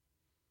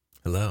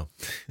Hello.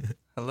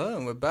 Hello,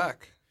 and we're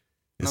back.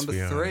 Yes, Number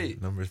we are. 3.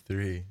 Number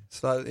 3.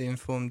 Slightly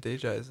informed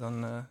DJs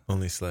on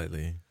Only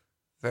slightly.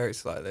 very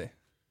slightly.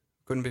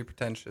 Couldn't be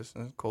pretentious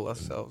and call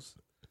ourselves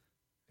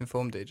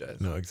informed DJs.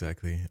 No,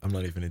 exactly. I'm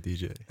not even a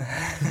DJ.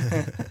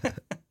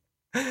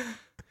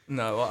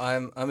 No,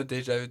 well, I'm a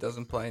DJ who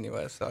doesn't play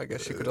anywhere, so I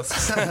guess you could also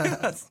say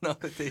that's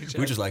not a DJ.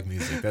 We just like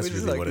music. That's We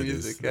just really like what music,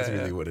 it is. yeah, That's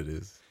really yeah. what it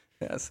is.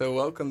 Yeah, so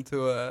welcome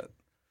to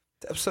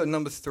episode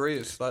number 3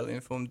 of Slightly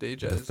Informed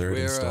DJs. The third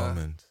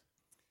installment.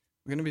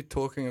 We're going to be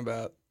talking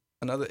about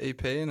another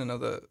EP and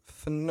another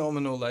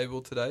phenomenal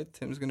label today.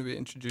 Tim's going to be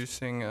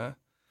introducing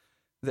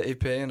the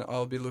EP, and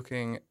I'll be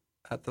looking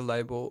at the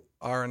label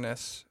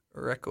RNS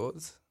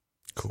Records.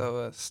 Cool.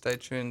 So stay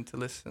tuned to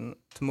listen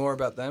to more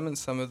about them and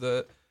some of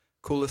the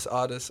coolest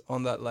artists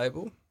on that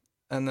label.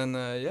 And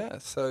then,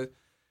 so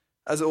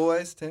as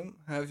always, Tim,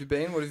 how have you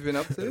been? What have you been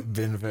up to?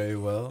 Been very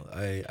well.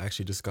 I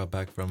actually just got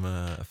back from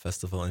a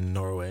festival in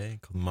Norway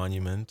called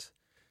Monument,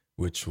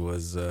 which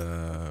was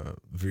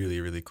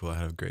really, really cool. I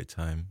had a great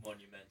time.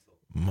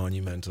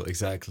 Monumental,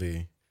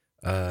 exactly.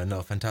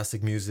 No,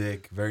 fantastic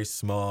music, very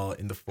small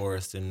in the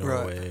forest in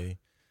Norway.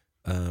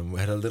 We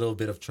had a little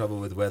bit of trouble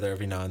with weather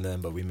every now and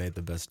then, but we made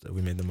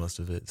the most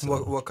of it.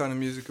 So What kind of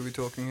music are we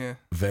talking here?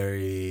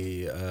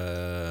 very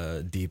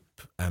deep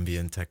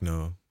ambient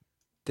techno.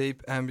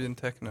 Deep ambient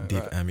techno. Deep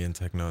right. ambient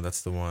techno,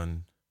 that's the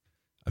one.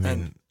 I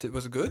mean,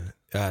 was it good?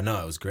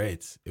 no, it was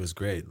great. It was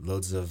great.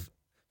 Loads of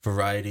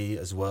variety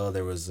as well.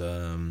 There was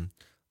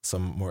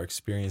some more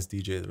experienced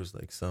DJ. There was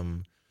like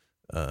some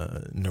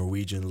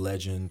Norwegian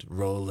legend,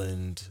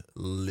 Roland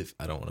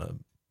I don't want to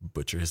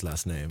butcher his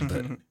last name,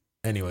 but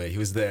anyway, he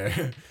was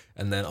there.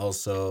 And then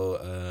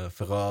also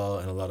Feral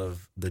and a lot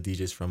of the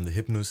DJs from the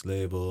Hypnus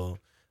label.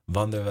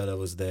 Van der Velde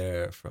was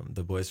there, from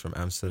the boys from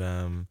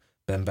Amsterdam,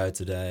 Ben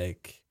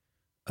Buitendijk,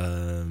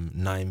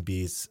 Nine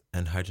Beats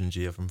and Hydrogen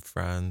Gia from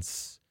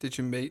France. Did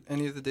you meet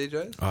any of the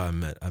DJs? Oh,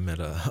 I met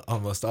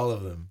almost all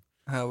of them.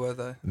 How were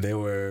they? They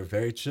were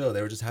very chill.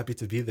 They were just happy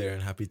to be there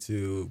and happy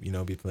to,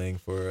 be playing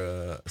for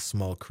a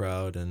small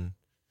crowd. And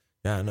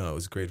yeah, no, it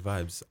was great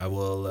vibes. I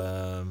will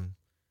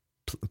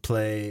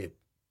play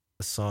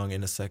a song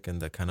in a second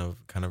that kind of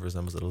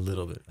resembles it a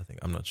little bit. I think,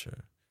 I'm not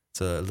sure.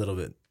 It's a little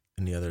bit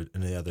in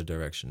the other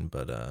direction.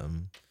 But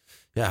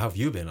yeah, how have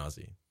you been,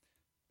 Ozzy?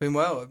 I've been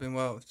well. I've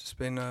just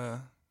been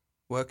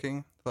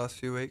working the last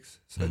few weeks,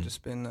 so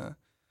just been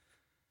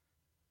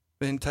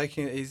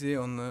taking it easy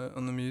on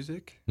the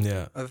music.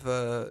 Yeah. I've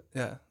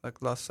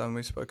like last time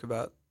we spoke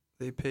about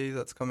the EP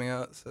that's coming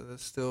out, so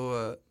there's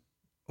still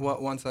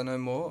once I know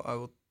more, I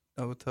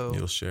will tell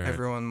You'll share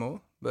everyone more.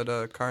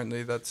 But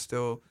currently that's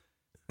still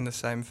in the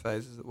same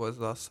phase as it was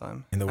last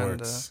time. in the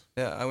works.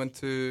 I went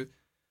to,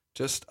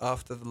 just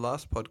after the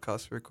last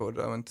podcast we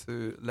recorded, I went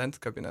to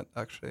Lentkabinet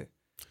actually.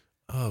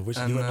 Oh,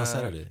 you went on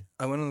Saturday?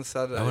 I went on the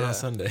Saturday. I went on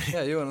Sunday.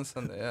 Yeah, you went on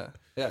Sunday.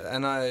 Yeah.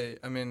 And I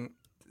mean,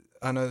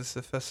 I know this is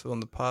a festival in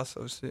the past,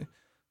 obviously,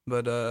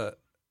 but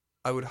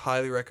I would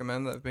highly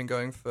recommend that. I've been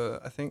going for,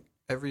 I think,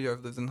 every year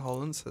I've lived in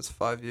Holland, so it's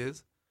 5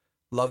 years.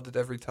 Loved it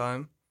every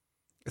time.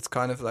 It's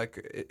kind of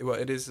like,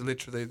 it is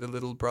literally the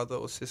little brother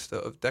or sister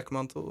of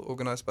Dekmantel,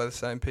 organized by the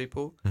same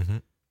people. Mm-hmm.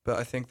 But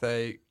I think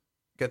they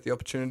get the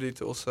opportunity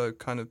to also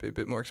kind of be a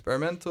bit more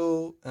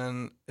experimental.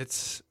 And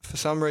it's, for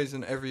some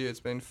reason, every year it's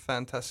been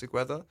fantastic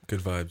weather. Good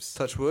vibes.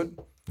 Touch wood.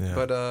 Yeah.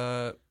 But,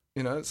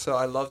 so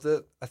I loved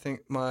it. I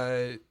think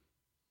the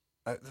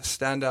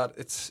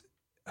standout,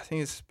 I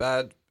think it's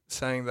bad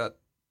saying that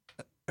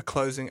a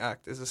closing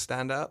act is a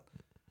standout,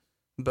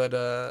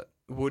 but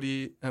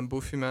Woody and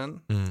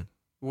Buffyman,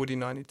 Woody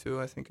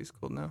 92 I think he's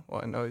called now,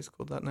 well I know he's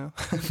called that now,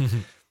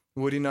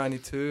 Woody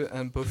 92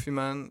 and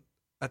Buffyman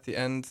at the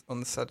end on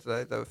the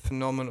Saturday, they were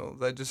phenomenal.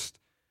 They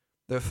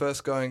were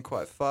first going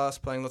quite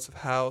fast, playing lots of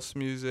house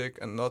music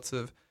and lots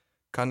of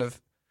kind of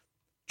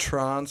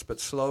trance, but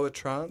slower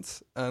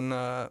trance, and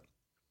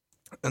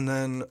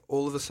then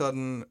all of a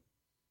sudden,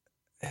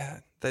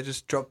 they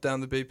just dropped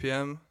down the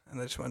BPM and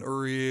they just went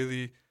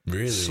really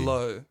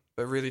slow,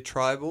 but really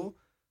tribal.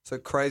 So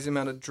crazy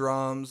amount of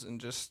drums and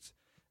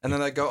then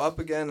they go up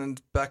again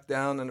and back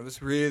down, and it was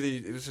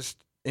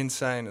just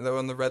insane. They were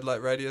on the Red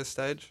Light Radio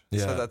stage.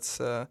 Yeah. So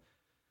that's,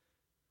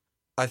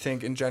 I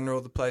think in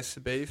general, the place to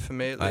be for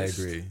me at least.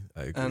 I agree.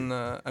 And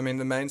I mean,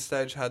 the main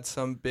stage had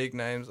some big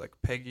names like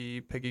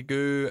Peggy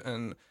Goo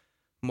and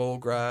Mall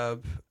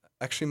Grab.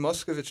 Actually,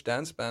 Moskovich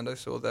Dance Band I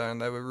saw there,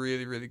 and they were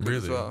really, really good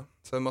as well.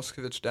 So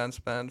Moskovich Dance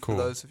Band, cool.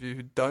 For those of you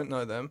who don't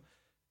know them,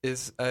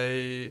 is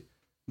a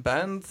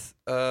band,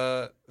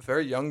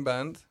 very young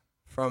band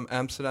from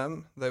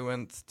Amsterdam. They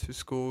went to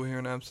school here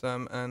in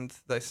Amsterdam, and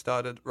they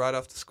started right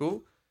after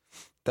school.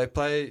 They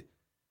play,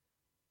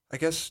 I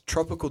guess,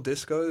 tropical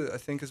disco, I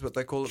think is what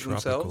they call it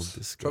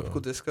themselves.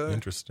 Tropical disco.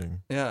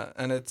 Interesting. Yeah,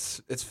 and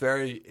it's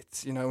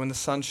when the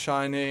sun's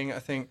shining, I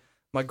think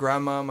my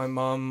grandma, my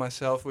mom,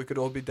 myself, we could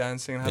all be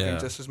dancing and having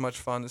just as much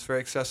fun. It's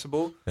very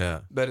accessible.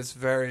 Yeah. But it's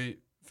very,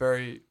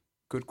 very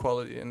good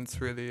quality, and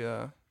it's really,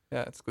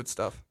 it's good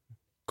stuff.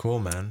 Cool,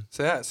 man.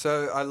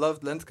 So I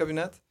loved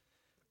Lentkabinet.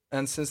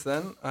 And since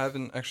then, I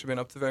haven't actually been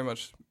up to very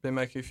much. Been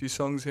making a few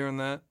songs here and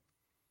there.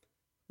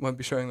 Won't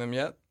be showing them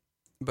yet.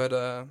 But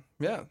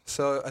yeah,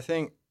 so I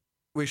think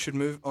we should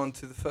move on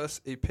to the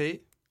first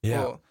EP.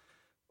 Yeah.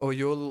 Or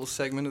your little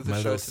segment of the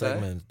My show little today.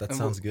 segment. That And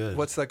sounds good.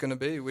 What's that going to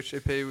be? Which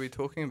EP are we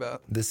talking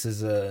about? This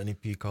is an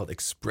EP called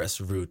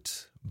Express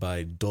Route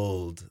by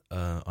Dold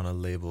on a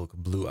label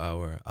called Blue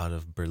Hour out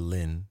of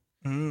Berlin.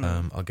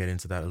 I'll get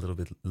into that a little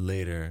bit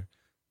later.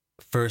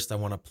 First, I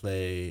want to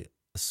play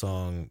a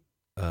song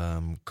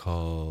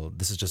called...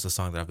 This is just a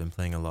song that I've been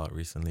playing a lot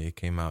recently. It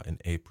came out in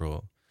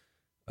April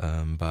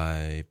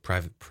by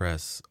Private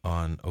Press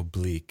on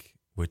Oblique,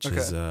 which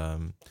is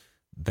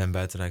Ben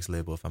Buitenijk's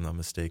label, if I'm not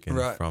mistaken,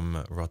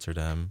 from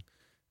Rotterdam.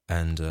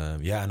 And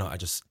it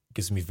just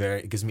gives me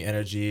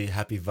energy,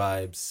 happy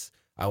vibes.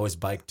 I always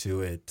bike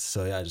to it,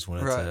 so yeah, I just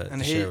wanted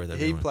to share with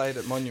everyone. He played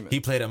at Monument. He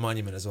played at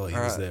Monument as well. He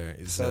was there.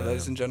 So,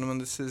 ladies and gentlemen,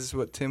 this is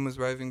what Tim was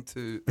raving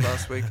to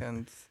last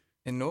weekend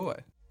in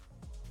Norway.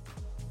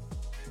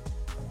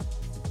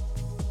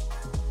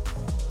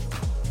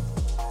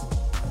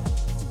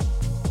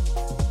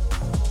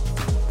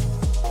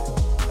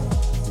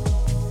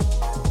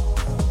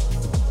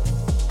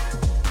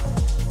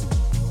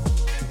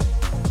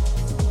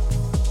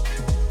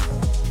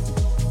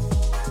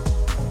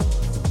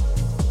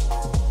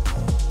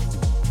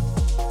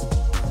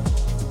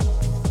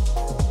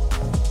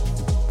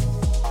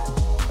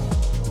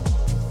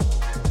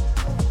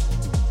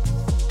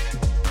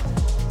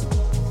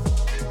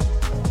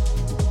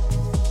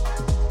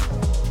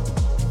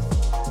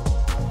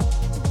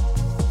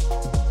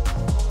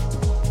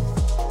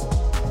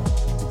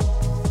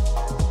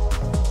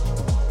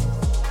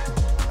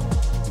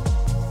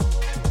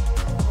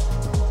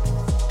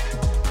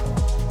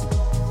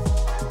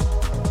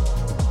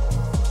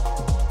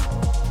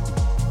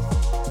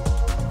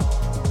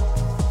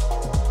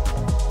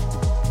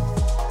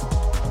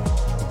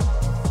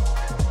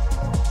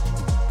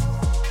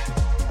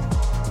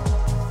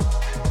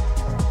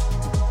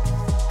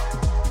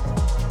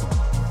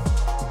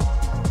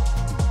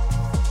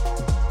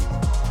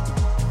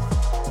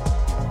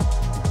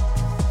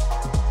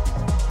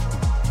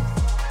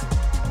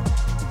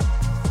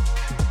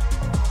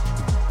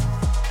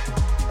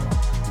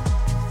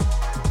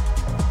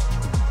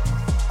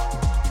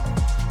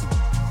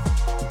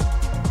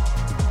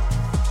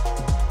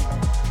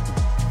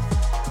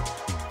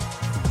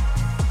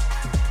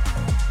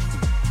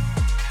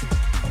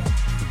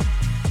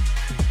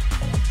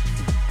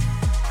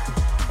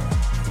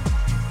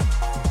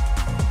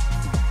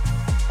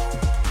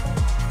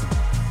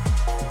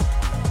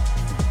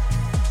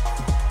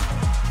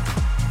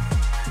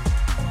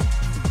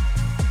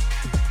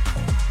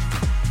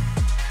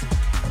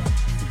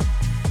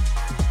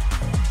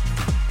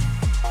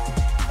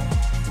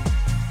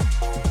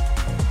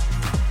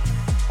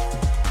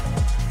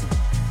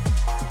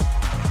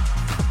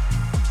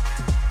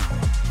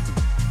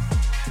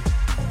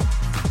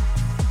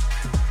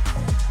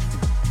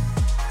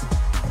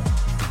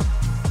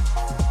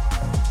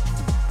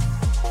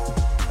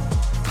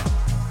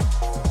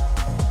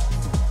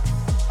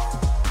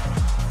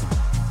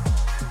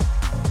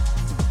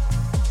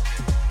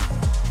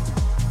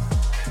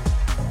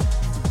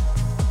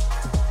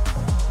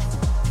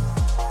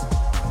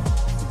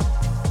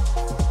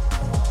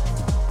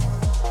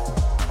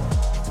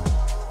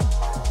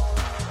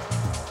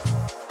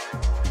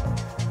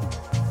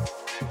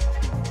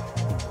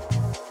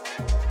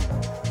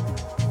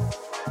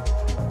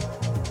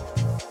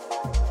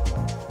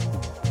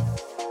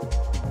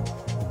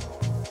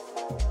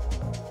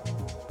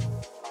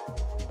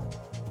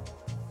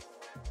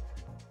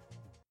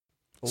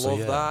 Love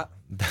that.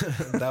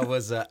 That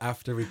was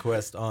After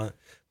Request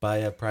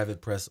by Private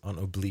Press on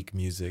Oblique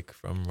Music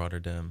from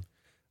Rotterdam.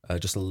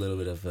 Just a little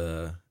bit of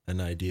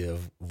an idea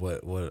of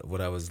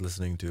what I was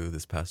listening to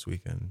this past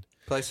weekend.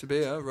 Place to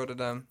be,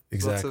 Rotterdam.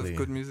 Exactly. Lots of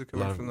good music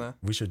coming from there.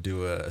 We should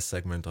do a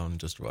segment on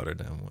just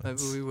Rotterdam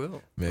once. Maybe we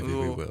will. Maybe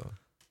we will.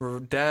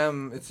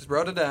 Rotterdam. It's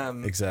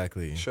Rotterdam.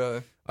 Exactly.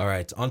 Show. All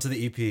right, on to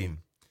the EP.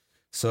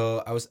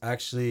 So I was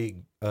actually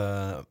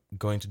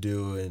going to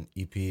do an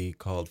EP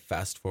called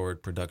Fast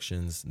Forward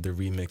Productions, the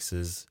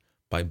remixes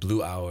by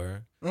Blue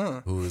Hour,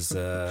 who's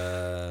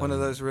one of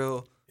those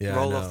real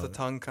roll off the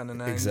tongue kind of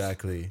names.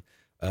 Exactly.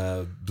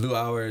 Blue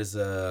Hour is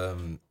a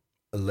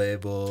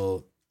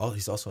label. Oh,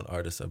 he's also an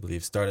artist, I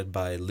believe. Started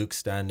by Luke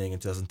Standing in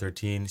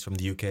 2013. He's from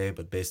the UK,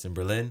 but based in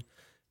Berlin.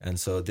 And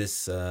so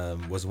this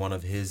was one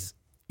of his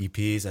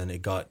EPs, and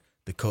it got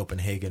the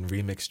Copenhagen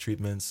remix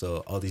treatment.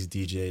 So all these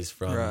DJs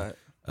from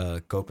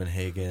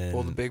Copenhagen,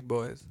 all the big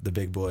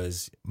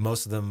boys,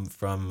 most of them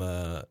from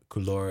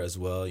Couleur as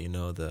well. You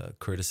know, the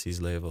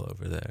Courtesies label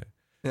over there.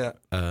 Yeah.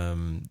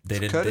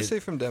 Courtesy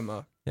from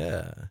Denmark.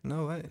 Yeah.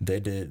 No way. They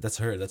did. That's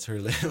her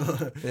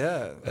label.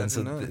 Yeah. And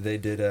so they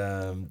did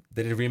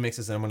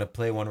remixes, and I'm gonna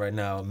play one right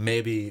now.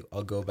 Maybe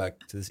I'll go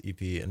back to this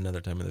EP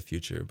another time in the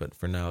future, but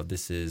for now,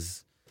 this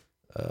is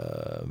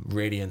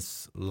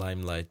Radiance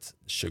Limelight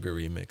Sugar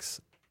remix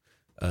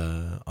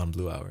on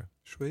Blue Hour.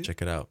 Sweet.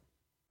 Check it out.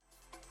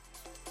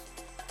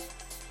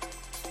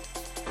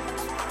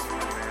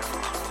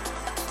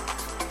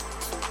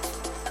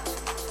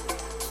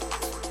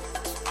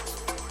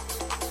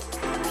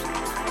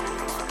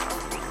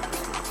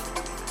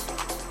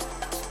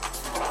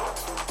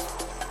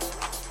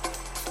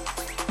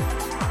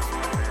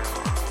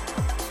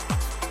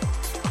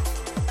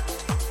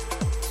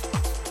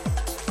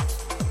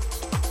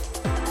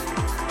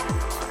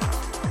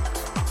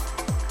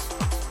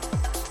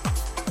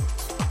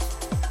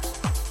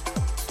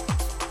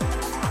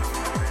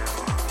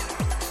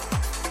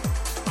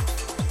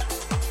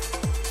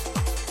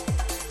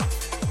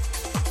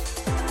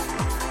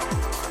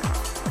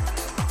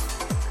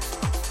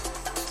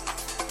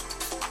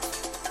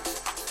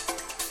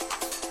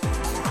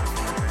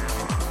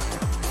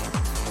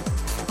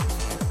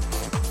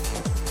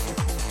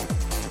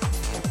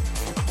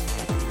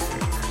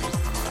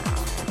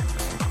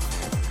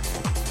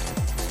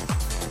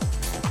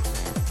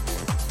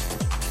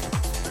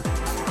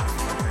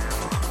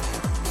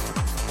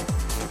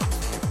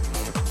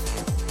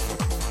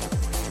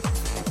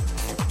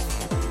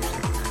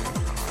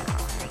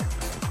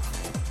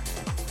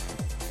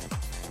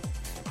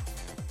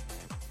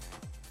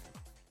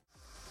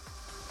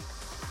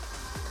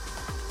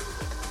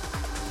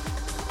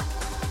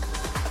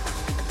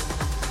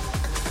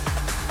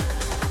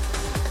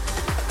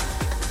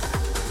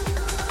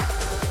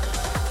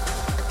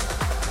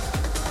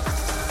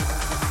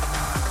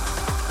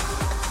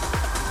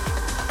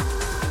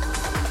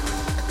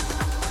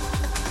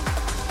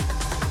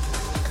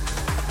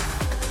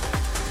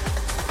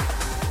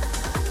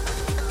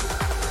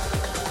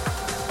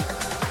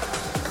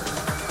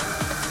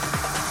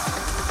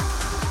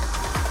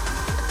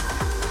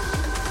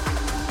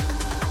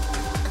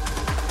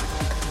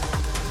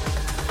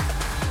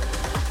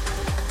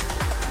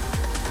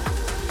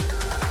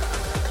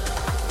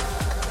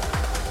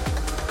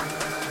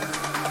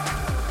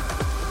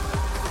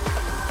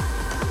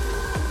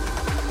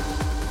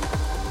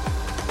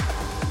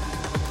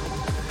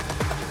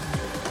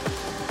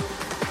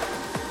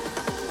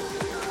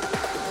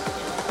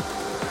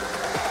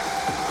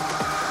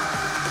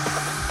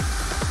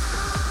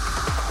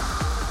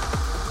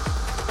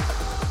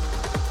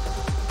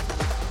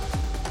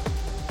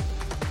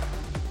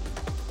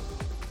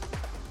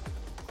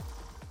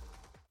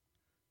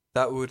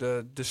 that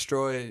would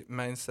destroy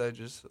main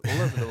stages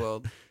all over the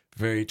world.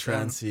 Very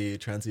trancey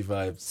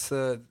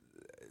vibes.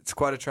 It's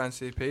quite a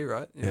trance EP,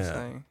 right? You're Yeah.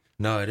 saying.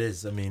 No, it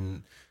is. I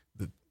mean,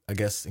 I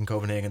guess in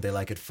Copenhagen they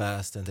like it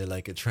fast and they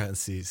like it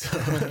trancey. So.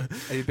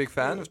 Are you a big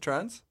fan of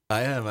trance?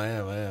 I am.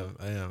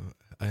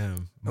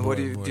 And More what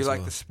do more you as like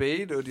well. the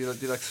speed, or do you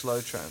like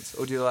slow trance,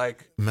 or do you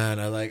like Man,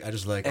 I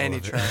just like all any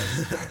of it.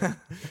 trance? I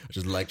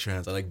just like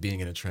trance. I like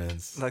being in a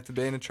trance. Like to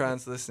be in a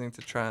trance, listening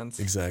to trance,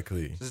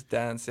 Exactly. just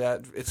dance. Yeah,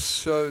 it's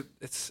so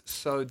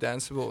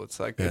danceable. It's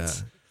like Yeah.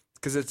 it's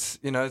because it's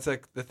it's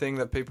like the thing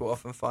that people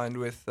often find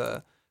with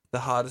the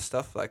harder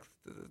stuff, like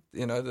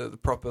the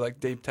proper like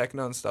deep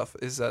techno and stuff,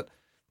 is that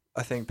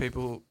I think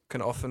people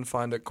can often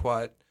find it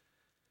quite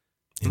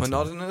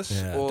monotonous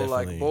Yeah, or definitely.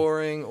 like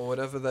boring or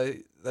whatever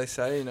they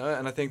say,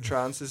 and I think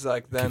trance is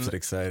like then Keeps it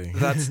exciting.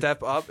 that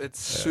step up. It's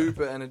Yeah.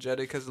 super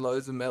energetic, has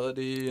loads of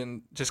melody,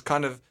 and just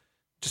kind of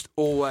just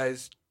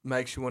always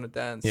makes you want to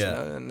dance.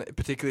 Yeah. And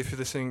particularly if you're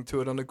listening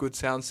to it on a good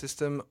sound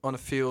system on a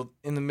field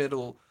in the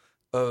middle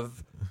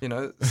of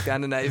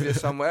Scandinavia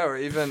somewhere, or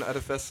even at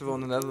a festival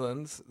in the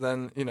Netherlands,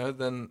 then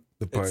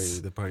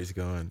the party's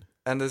going.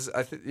 and there's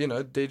I think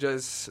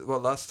DJs. Well,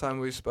 last time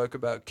we spoke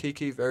about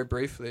Kiki very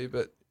briefly,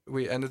 but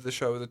we ended the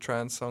show with a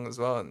trance song as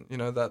well, and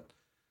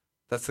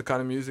that's the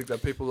kind of music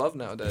that people love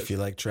nowadays. If you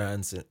like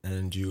trance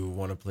and you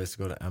want a place to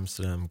go to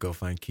Amsterdam, go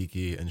find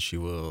Kiki and she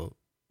will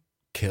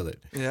kill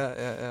it.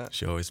 Yeah.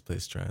 She always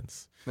plays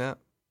trance. Yeah.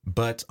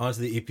 But onto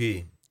the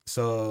EP.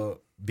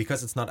 So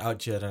because it's not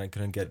out yet and I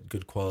couldn't get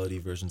good quality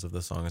versions of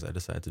the songs, I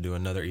decided to do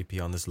another EP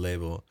on this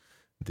label.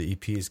 The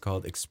EP is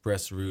called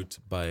Express Route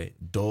by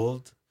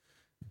Dold.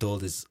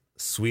 Dold is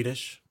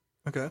Swedish,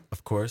 Okay.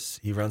 of course.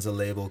 He runs a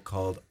label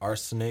called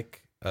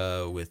Arsenic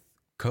with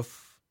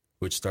Kuff,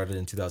 which started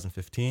in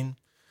 2015.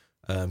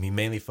 He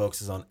mainly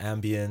focuses on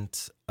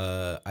ambient,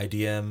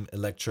 IDM,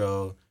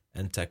 electro,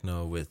 and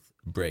techno with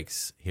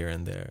breaks here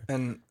and there.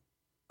 And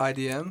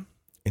IDM,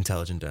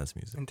 Intelligent dance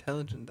music.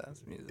 intelligent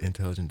dance music.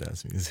 Intelligent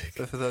dance music.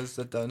 So for those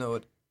that don't know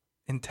what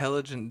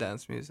intelligent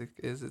dance music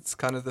is, it's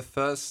kind of the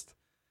first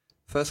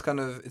kind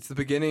of, it's the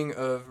beginning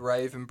of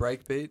rave and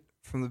breakbeat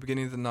from the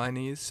beginning of the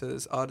 90s. So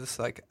there's artists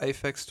like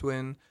Aphex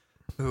Twin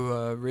who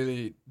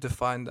really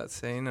defined that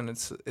scene, and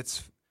it's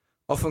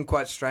often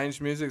quite strange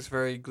music. It's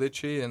very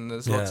glitchy, and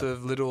there's lots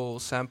of little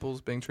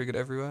samples being triggered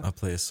everywhere. I'll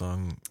play a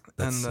song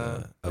that's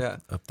And,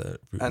 up that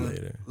route And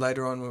later.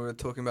 later on, when we were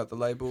talking about the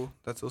label,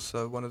 that's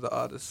also one of the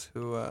artists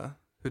who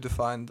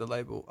defined the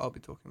label I'll be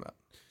talking about.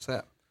 So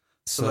yeah.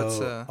 So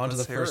onto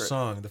let's the hear first it.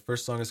 song. The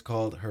first song is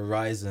called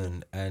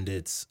Horizon, and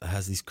it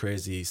has these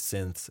crazy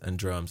synths and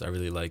drums. I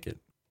really like it.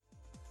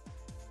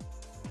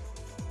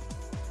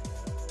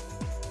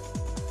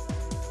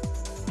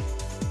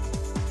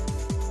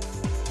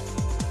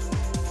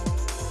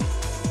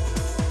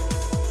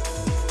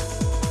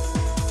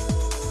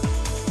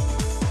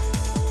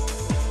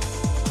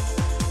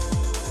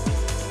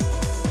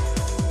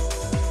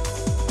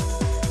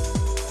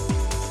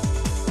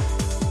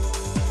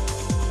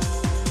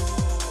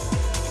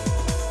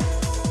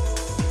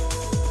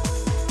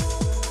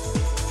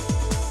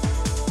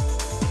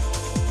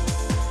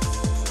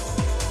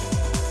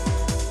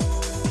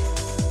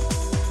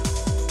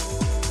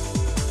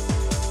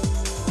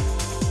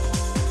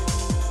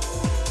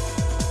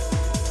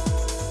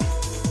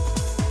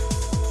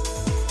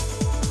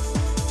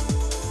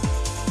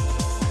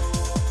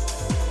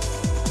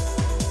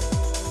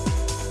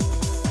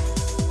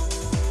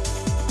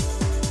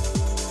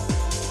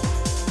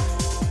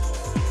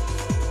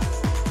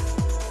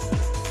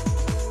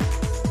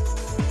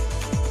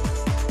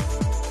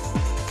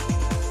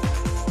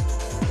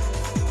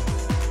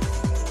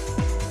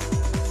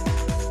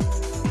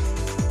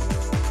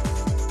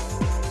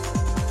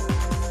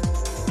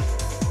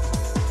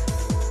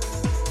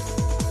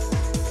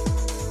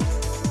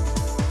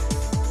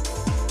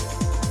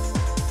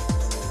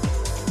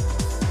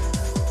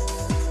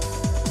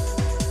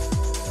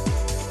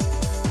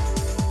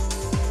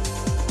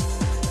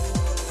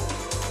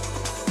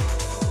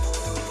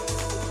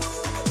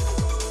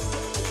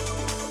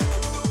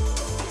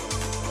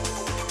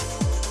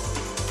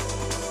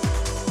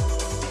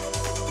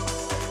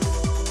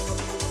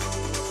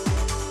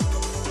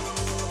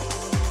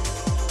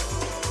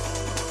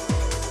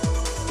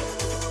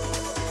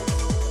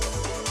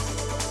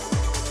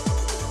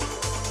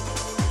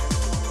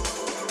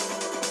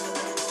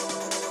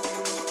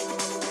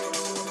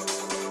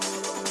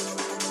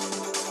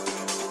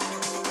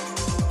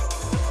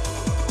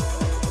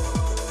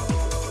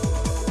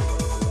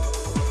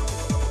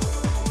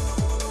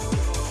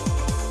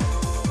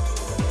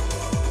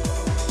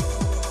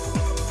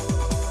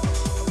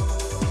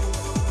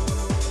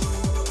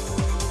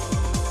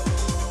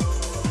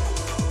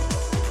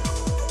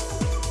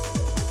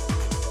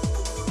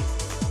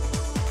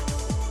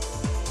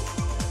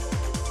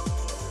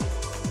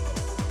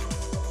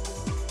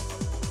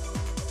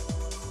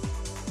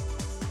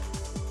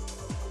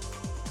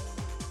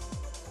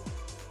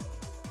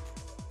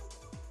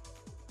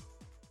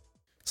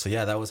 So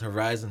yeah, that was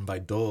Horizon by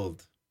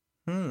Dold.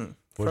 What'd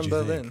From you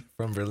Berlin. think?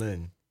 From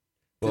Berlin.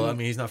 Well, I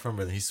mean, he's not from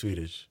Berlin. He's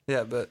Swedish.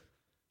 Yeah, but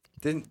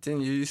didn't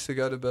you used to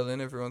go to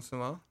Berlin every once in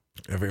a while?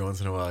 Every once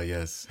in a while,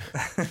 yes.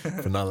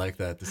 But not like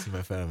that, to see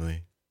my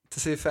family. To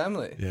see a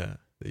family? Yeah,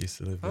 they used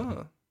to live there.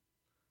 Oh.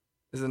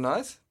 Is it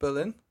nice,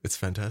 Berlin? It's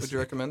fantastic. Would you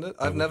recommend it?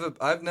 I've never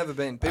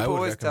been. I People would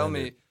always tell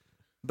recommend me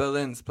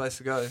Berlin's the place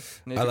to go.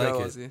 Need I to like go,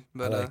 it. Ozzy. I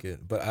But like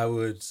it. But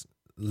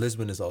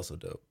Lisbon is also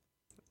dope.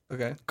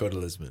 okay. Go to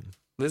Lisbon.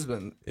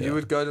 Lisbon. Yeah. You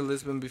would go to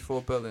Lisbon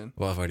before Berlin.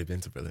 Well, I've already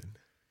been to Berlin.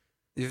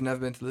 You've never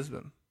been to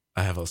Lisbon.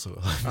 I have also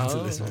been to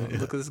Lisbon. Yeah.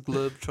 Look at this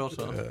globe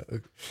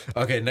trotter.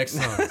 Okay, next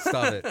song.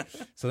 Stop it.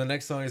 So the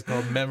next song is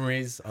called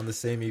Memories on the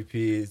same EP.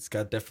 It's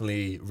got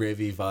definitely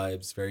ravey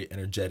vibes, very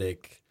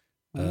energetic.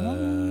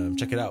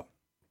 Check it out.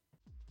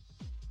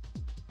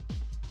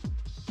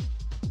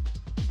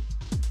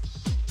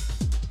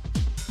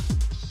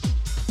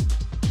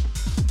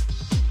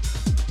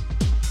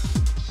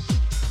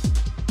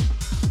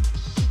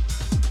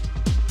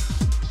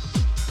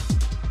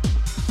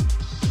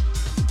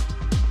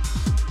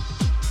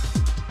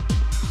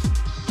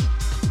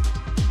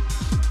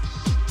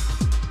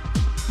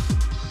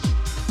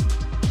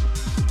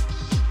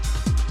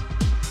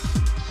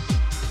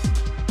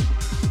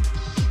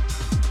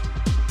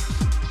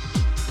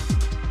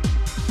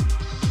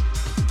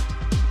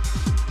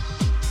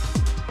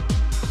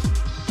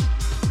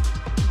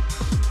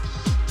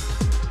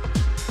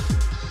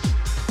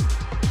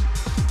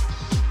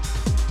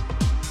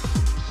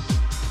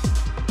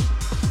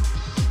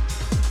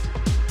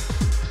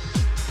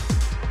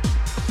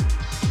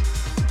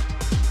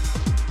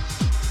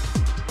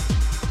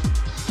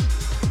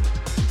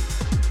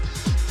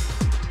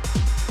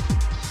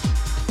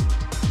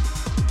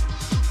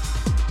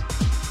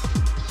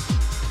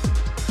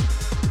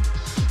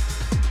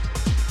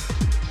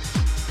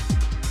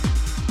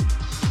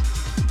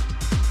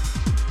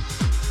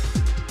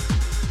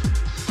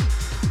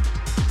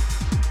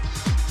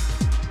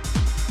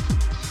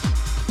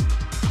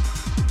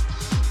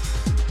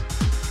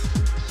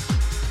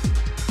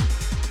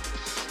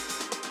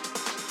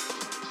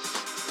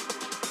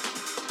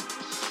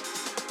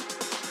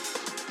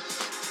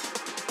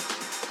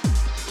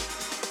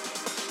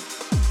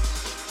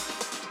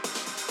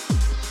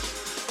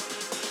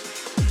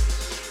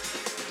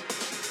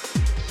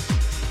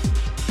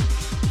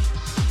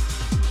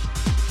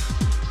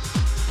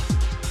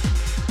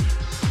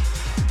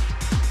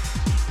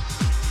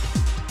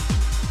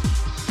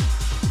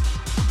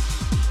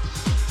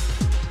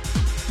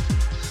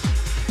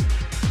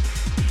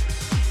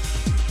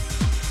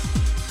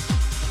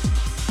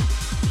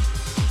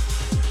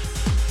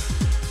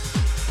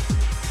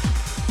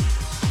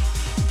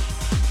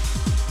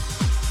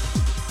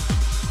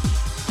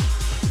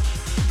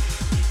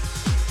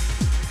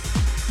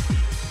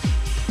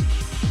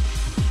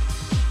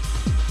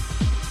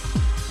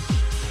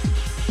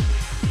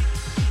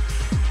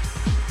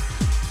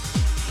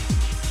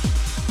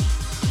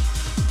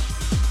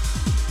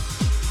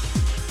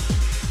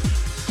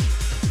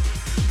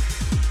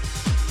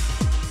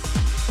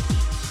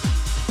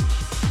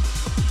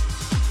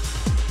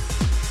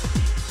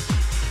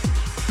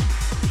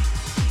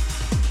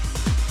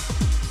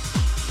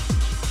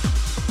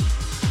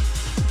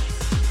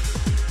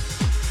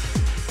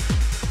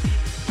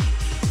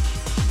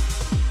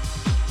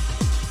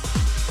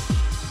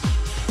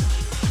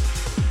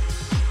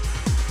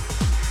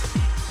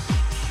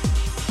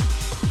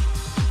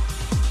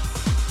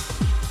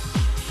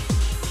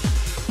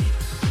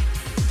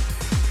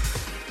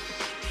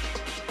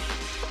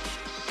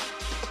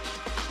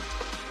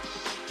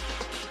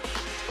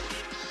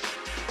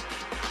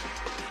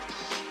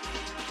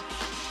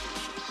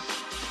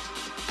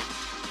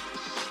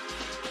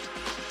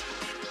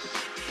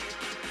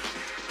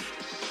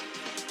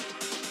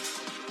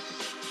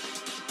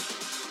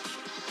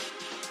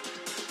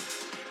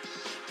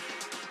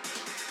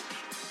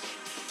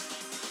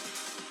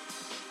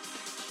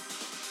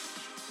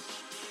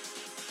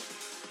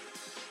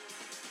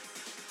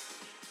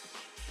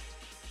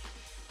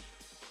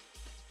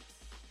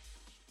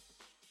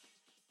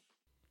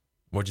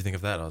 What'd you think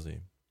of that, Ozzy?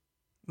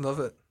 Love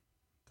it.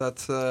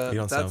 That's You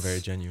don't sound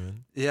very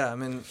genuine. Yeah, I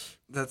mean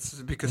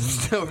that's because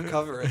I'm still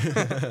recovering.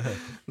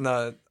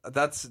 No,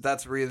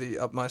 that's really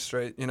up my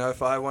street. You know,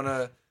 if I want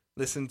to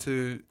listen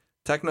to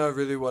techno,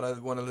 really what I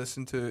want to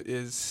listen to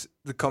is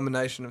the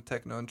combination of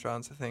techno and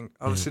trance. I think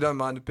obviously don't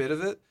mind a bit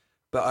of it,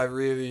 but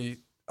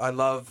I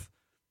love,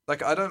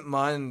 like, I don't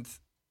mind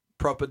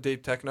proper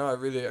deep techno. I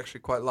really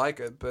actually quite like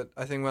it, but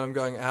I think when I'm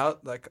going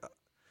out, like,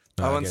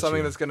 I want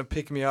something that's going to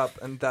pick me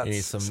up, and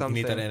that's something.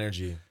 You need that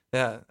energy.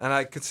 Yeah, and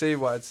I could see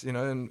why it's, you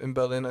know, in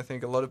Berlin, I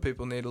think a lot of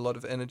people need a lot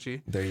of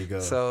energy. There you go.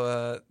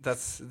 So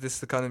this is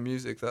the kind of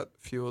music that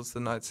fuels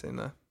the night scene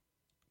there.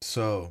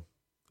 So,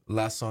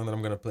 last song that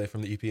I'm going to play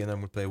from the EP, and then I'm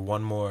going to play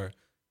one more,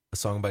 a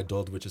song by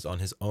Dold, which is on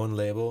his own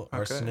label,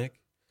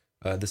 Arsenic.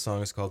 This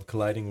song is called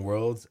Colliding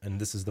Worlds,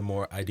 and this is the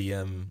more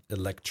IDM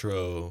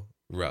electro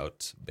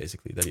route,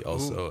 basically, that he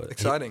also...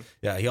 exciting.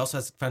 He also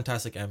has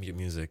fantastic ambient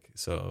music,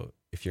 so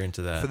if you're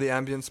into that... For the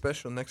ambient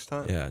special next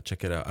time. Yeah,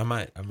 check it out. I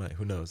might.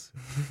 Who knows?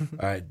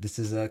 All right, this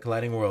is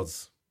Colliding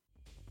Worlds.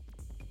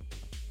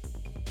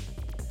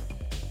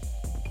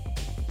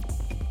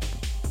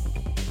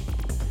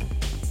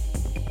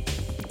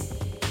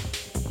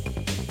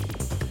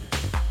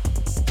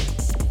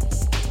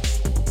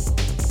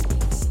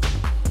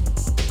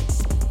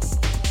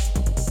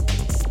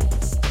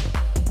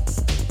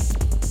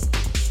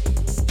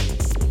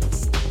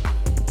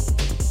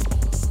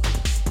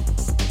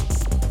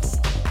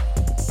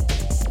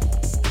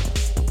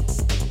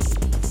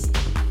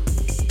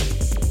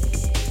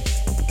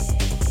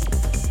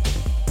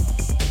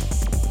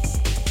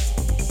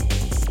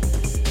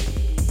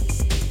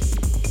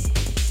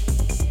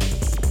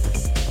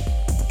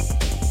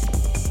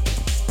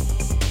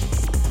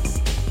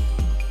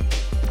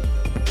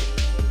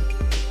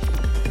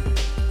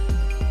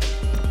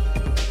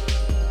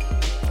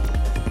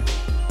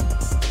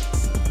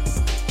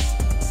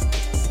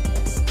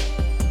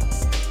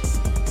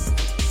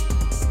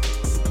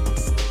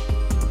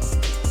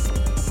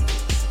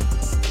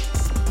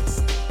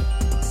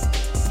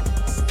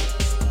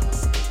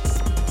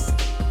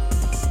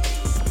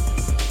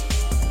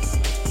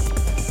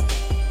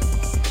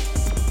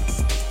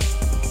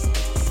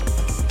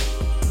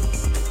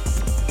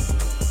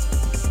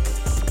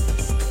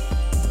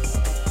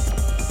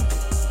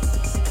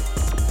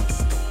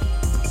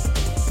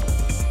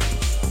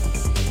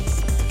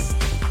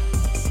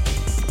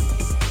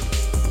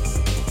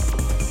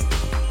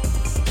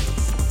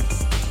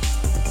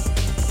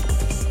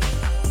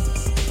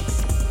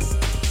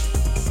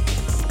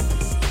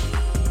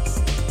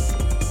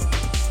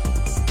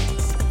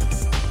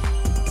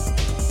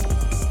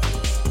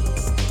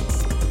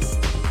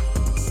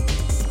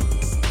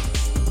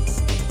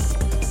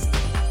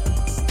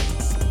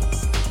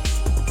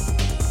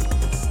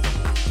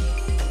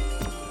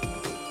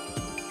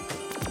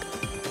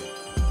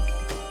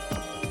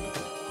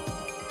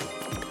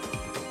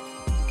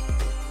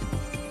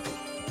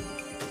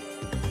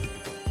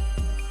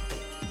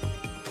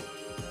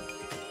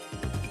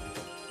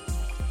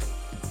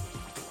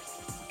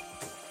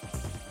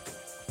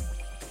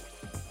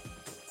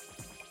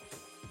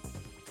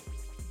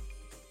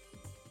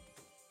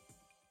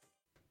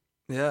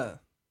 Yeah,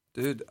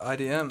 dude,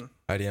 IDM.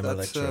 IDM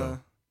That's electro.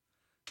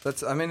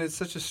 that's. I mean, it's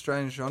such a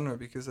strange genre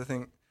because I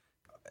think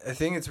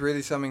it's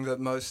really something that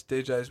most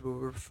DJs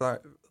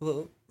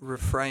will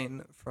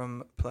refrain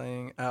from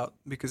playing out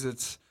because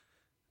it's.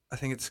 I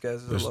think it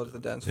scares a lot of the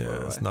dance floor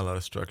away. It's not a lot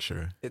of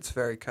structure. It's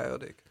very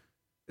chaotic.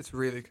 It's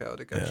really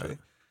chaotic, actually. Yeah.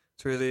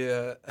 It's really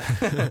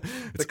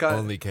It's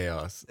only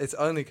chaos. It's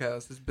only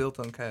chaos. It's built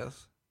on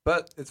chaos.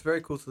 But it's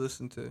very cool to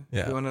listen to.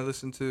 Yeah. If you want to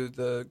listen to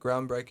the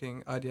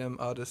groundbreaking IDM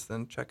artist,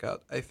 then check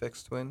out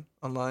Aphex Twin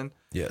online.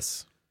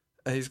 Yes.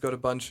 He's got a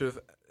bunch of...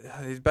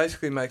 He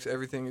basically makes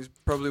everything. He's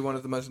probably one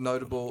of the most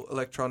notable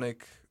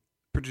electronic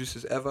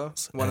producers ever.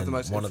 One of the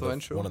most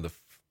influential. I don't know.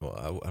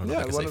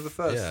 Yeah, one of the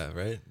first. Yeah,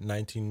 right?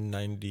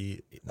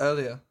 1990...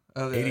 Earlier.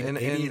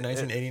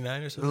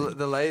 1989 or something?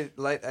 The late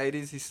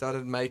 80s, he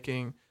started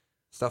making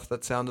stuff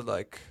that sounded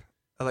like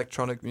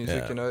electronic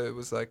music. Yeah. You know, it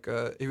was like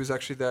he was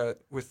actually there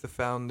with the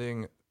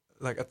founding,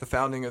 like at the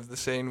founding of the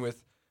scene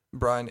with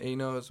Brian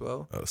Eno as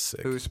well. Oh,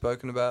 sick. Who we've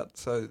spoken about.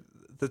 So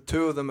the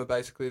two of them are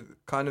basically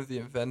kind of the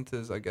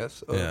inventors, I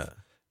guess, of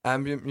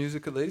ambient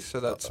music at least. So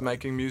that's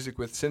making music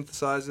with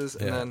synthesizers,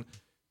 and then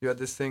you had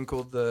this thing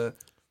called the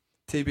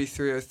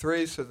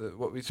TB303. So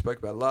what we spoke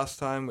about last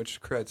time, which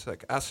creates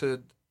like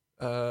acid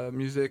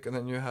music, and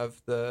then you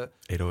have the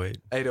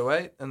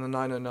 808 and the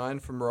 909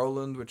 from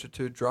Roland, which are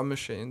two drum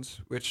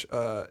machines, which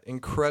are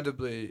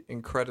incredibly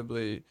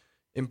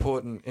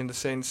important in the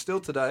scene still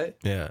today.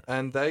 Yeah.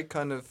 And they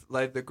kind of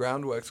laid the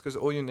groundwork because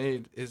all you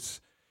need is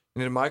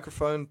a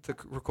microphone to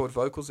record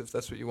vocals if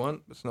that's what you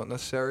want. It's not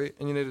necessary,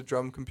 and you need a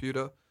drum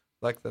computer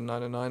like the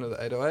 909 or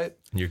the 808.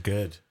 You're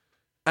good.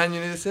 And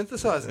you need a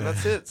synthesizer, and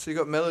that's it. So you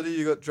got melody,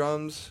 you got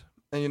drums.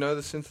 And the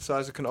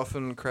synthesizer can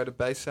often create a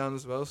bass sound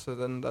as well, so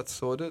then that's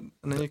sorted.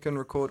 And then you can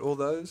record all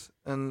those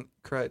and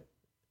create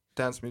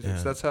dance music.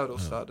 So that's how it all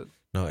started.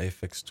 No,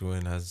 Aphex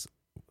Twin has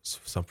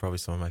probably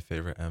some of my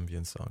favorite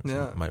ambient songs.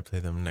 Yeah. I might play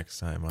them next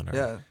time on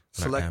our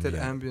Selected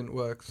Ambient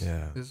Works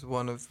Yeah. is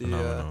one of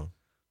the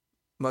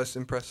most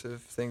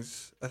impressive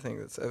things I think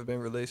that's ever been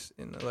released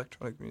in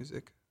electronic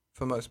music,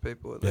 for most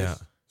people at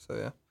least.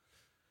 So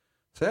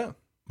yeah.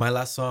 My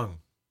last song.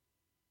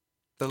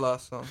 The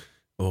last song.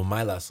 Well,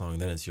 my last song,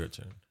 then it's your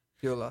turn.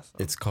 Your last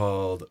song. It's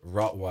called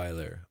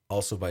Rottweiler,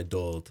 also by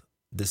Dold.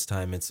 This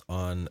time it's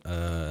on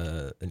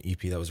an EP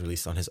that was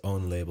released on his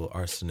own label,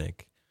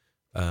 Arsenic.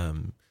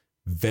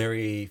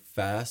 Very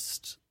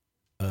fast.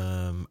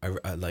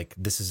 I like,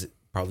 this is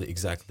probably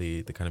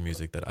exactly the kind of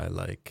music that I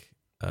like.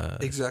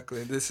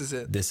 Exactly. This is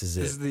it. This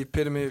is the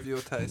epitome of your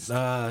taste.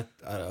 I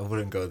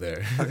wouldn't go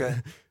there. Okay.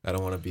 I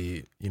don't want to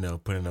be,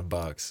 put in a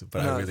box,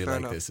 but I really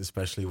like this,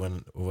 especially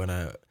when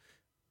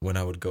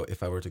I would go,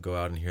 if I were to go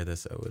out and hear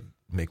this, I would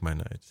make my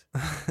night.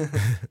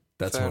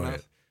 That's fair one.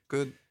 Enough.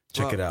 Good.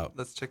 Check it out.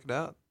 Let's check it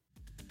out.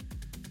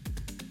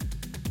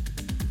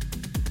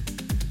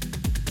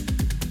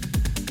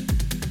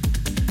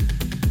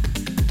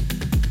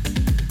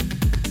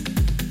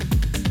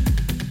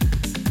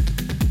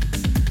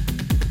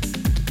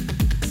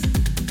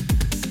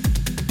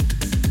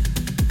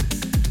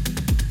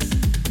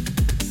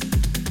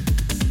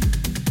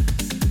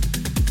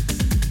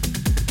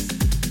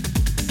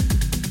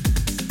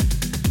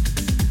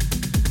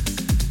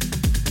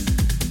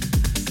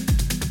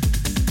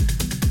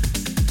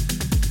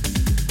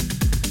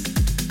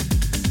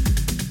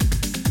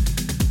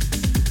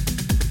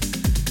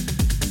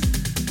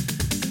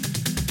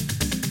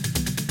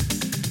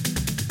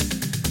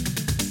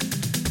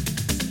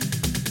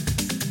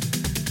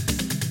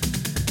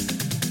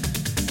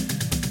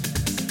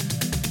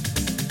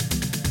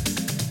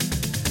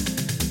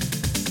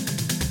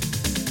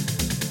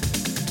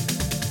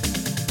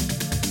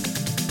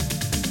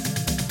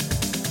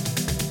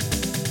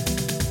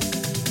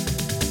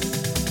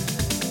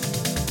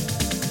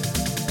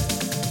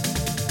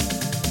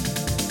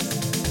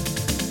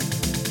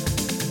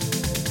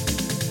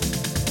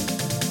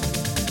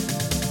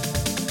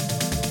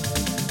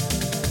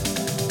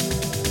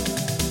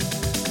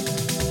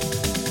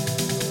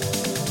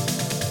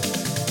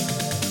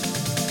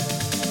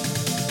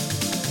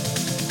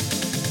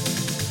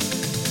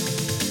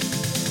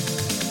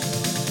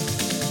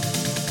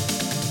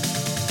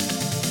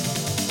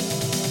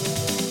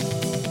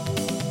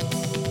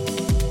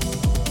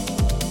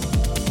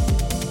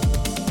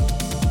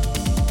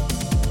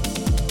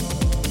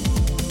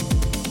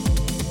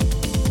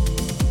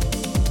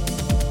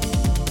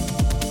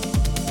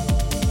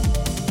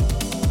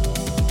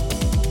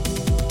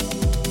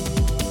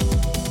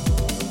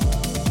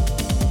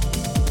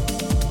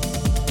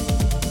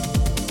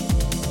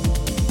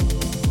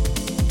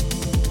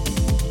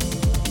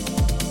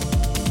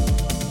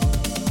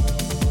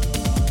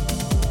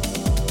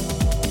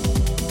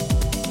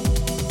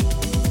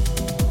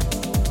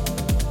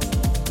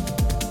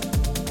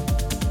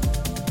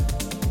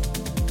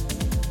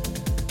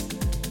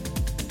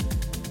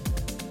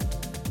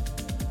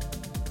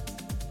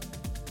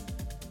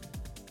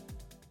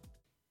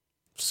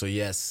 So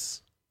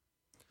yes,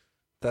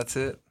 that's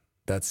it.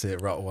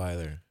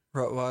 Rottweiler.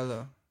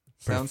 Rottweiler.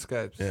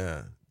 Soundscapes.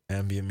 Yeah,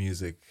 ambient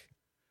music.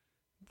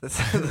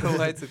 That's the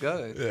way to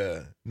go.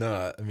 Yeah.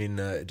 No, I mean,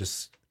 it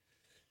just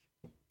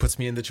puts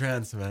me in the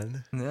trance,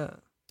 man. Yeah.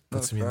 No,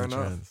 Puts me in fair the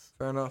enough. trance.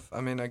 Fair enough.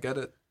 I mean, I get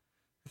it.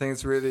 I think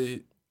it's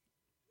really,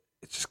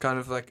 it's just kind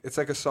of like, it's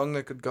like a song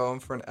that could go on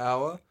for an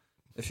hour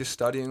if you're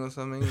studying or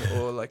something,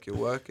 or like you're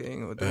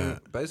working or doing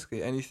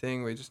basically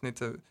anything where you just need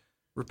to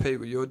repeat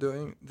what you're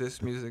doing.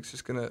 This music's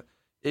just gonna,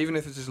 even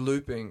if it's just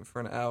looping for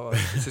an hour,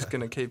 it's just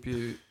gonna keep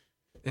you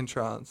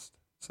entranced.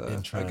 So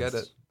I get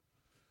it.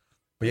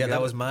 But yeah,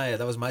 that was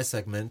my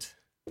segment.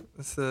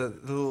 It's the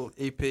little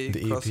EP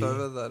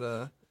crossover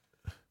that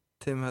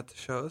Tim had to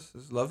show us.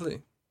 It's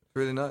lovely.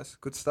 Really nice.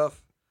 Good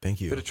stuff.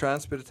 Thank you. Bit of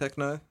trance, bit of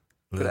techno,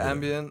 bit of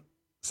ambient,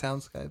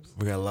 soundscapes.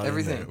 We got a lot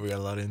Everything. in there. We got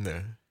a lot in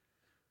there.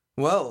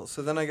 Well,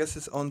 so then I guess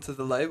it's on to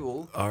the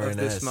label of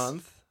this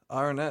month.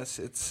 RNS.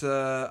 It's,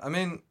 I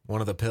mean...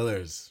 one of the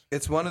pillars.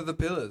 It's one of the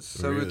pillars.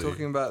 So we were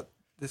talking about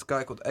this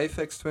guy called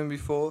Aphex Twin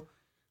before.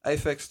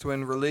 Aphex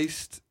Twin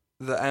released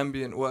the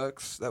ambient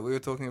works that we were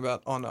talking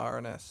about on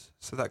RNS.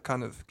 So that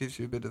kind of gives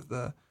you a bit of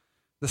the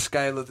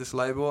scale of this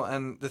label.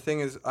 And the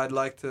thing is, I'd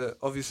like to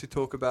obviously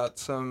talk about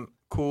some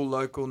cool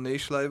local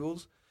niche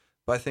labels,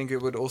 but I think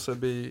it would also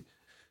be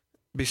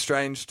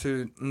strange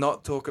to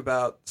not talk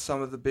about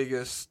some of the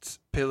biggest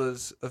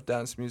pillars of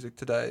dance music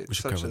today,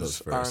 such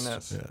as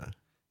RNS.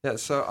 Yeah,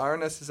 so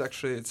RNS is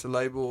actually, it's a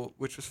label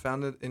which was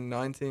founded in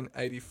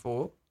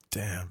 1984.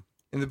 Damn.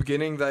 In the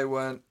beginning, they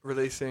weren't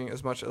releasing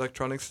as much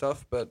electronic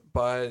stuff, but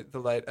by the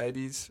late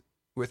 80s,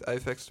 with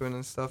Aphex Twin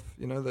and stuff,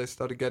 you know, they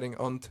started getting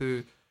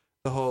onto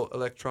the whole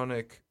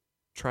electronic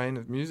train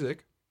of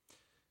music.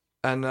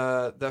 And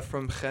they're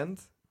from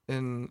Ghent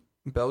in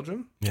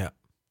Belgium. Yeah.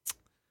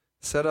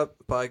 Set up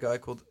by a guy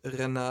called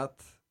Renat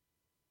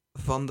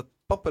van de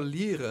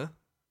Pappelieren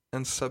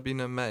and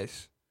Sabine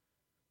Meijs.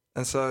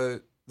 And so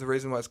the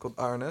reason why it's called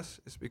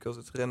RNS is because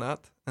it's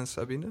Renat and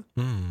Sabine.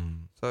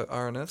 So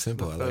RNS,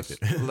 simple, the I like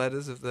first it.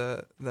 letters of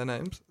their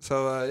names.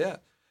 So yeah,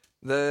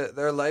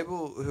 they're a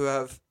label who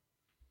have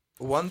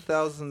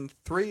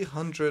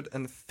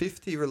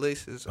 1,350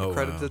 releases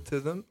accredited to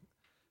them.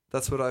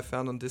 That's what I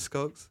found on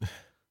Discogs.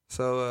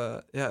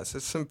 So yeah, so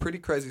it's some pretty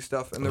crazy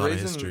stuff. And a lot of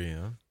history,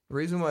 huh? The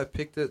reason why I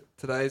picked it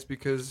today is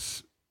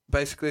because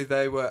basically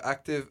they were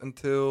active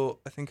until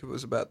I think it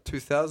was about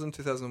 2000,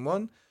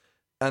 2001.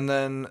 And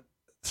then,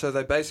 so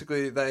they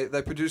basically,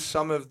 they produced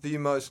some of the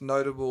most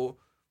notable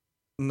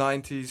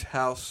 90s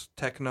house,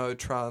 techno,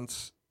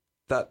 trance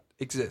that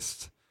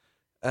exists.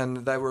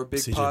 And they were a big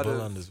CJ part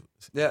Boland of...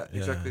 Yeah,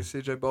 exactly.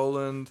 CJ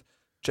Boland,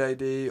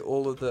 JD,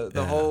 all of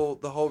the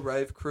whole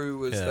rave crew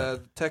was there.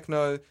 The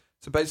techno.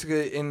 So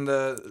basically in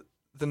the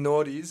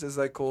noughties, as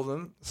they call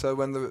them. So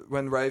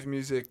when rave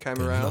music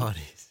came around,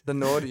 the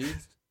naughty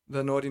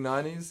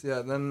 90s,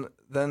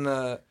 then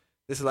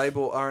this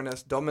label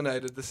RNS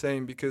dominated the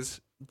scene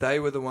because they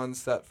were the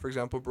ones that, for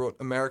example, brought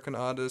American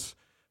artists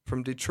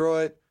from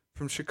Detroit,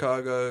 from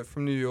Chicago,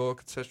 from New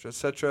York, etc.,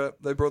 etc.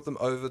 They brought them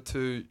over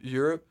to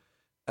Europe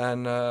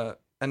and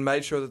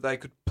made sure that they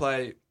could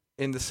play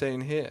in the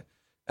scene here.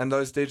 And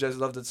those DJs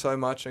loved it so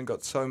much and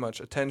got so much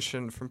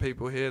attention from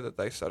people here that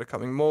they started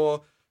coming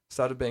more,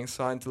 started being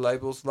signed to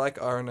labels like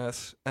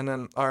RNS, and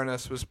then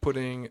RNS was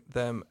putting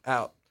them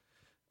out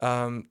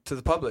to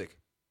the public.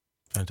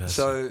 Fantastic.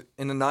 So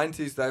in the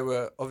 90s, they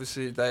were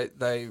obviously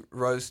they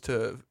rose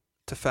to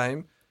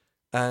fame,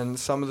 and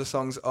some of the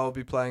songs I'll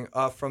be playing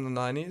are from the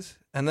 90s.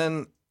 And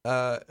then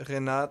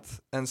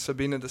Renat and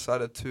Sabine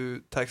decided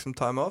to take some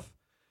time off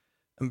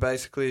and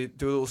basically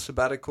do a little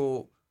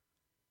sabbatical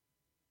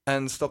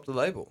and stop the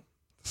label.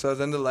 So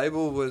then the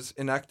label was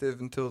inactive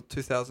until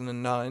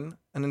 2009.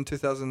 And in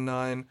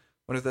 2009,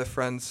 one of their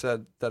friends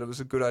said that it was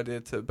a good idea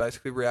to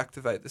basically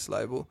reactivate this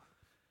label.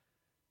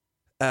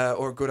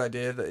 Or a good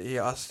idea that he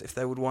asked if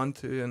they would want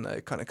to, and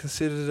they kind of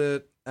considered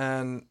it.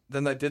 And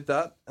then they did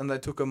that, and they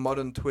took a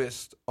modern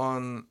twist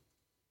on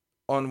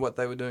what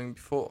they were doing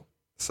before.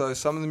 So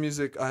some of the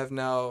music I have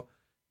now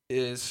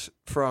is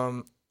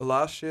from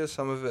last year,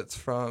 some of it's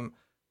from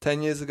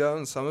 10 years ago,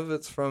 and some of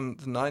it's from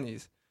the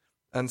 90s.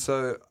 And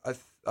so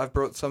I've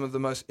brought some of the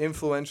most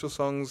influential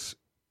songs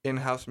in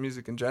house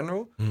music in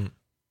general.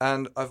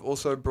 And I've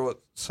also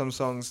brought some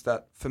songs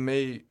that, for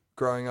me,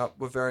 growing up,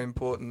 were very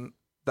important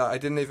that I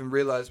didn't even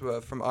realize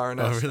were from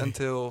RNS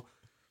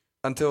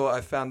until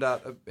I found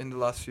out in the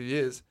last few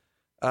years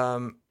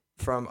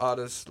from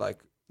artists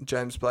like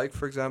James Blake,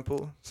 for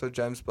example. So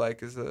James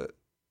Blake is,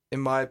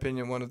 in my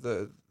opinion, one of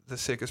the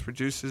sickest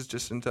producers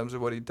just in terms of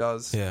what he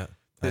does. Yeah.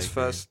 His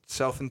first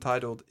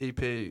self-entitled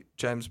EP,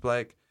 James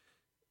Blake,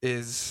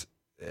 is,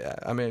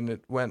 I mean,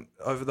 it went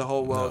over the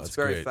whole world. It's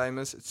very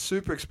famous. It's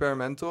super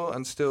experimental,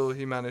 and still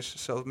he managed to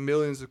sell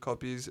millions of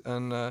copies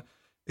and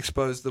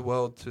expose the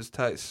world to his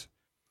taste.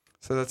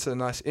 So that's a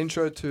nice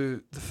intro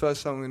to the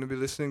first song we're going to be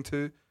listening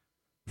to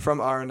from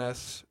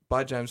RNS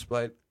by James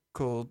Blake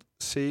called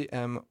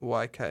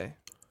CMYK.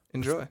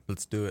 Enjoy.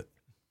 Let's do it.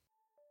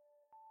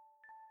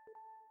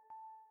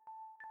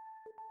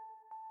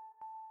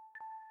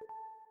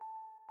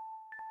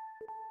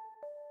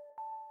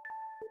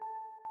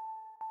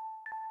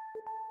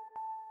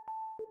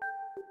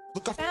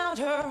 Look, I found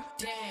her.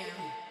 Damn.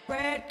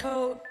 Red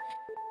coat.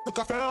 Look,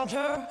 I found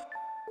her.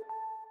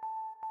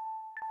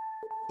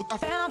 Look, I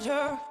found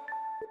her.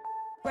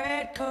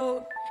 Red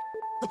coat.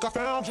 Look, I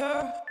found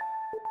her.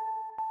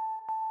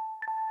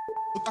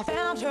 Look, I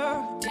found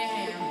her.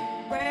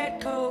 Damn.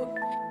 Red coat.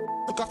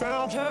 Look, I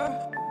found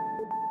her.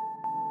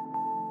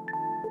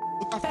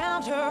 Look, I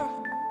found her.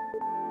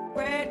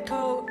 Red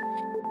coat.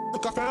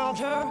 Look, I found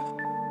her.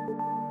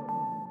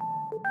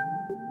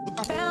 Look,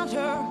 I found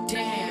her.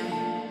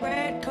 Damn.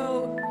 Red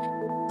coat.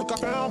 Look, I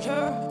found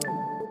her.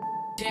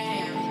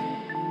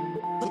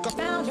 Damn. Look, I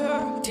found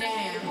her.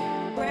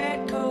 Damn.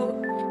 Red coat.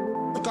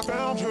 Look, I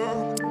found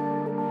her.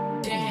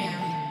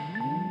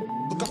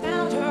 Damn. Look, I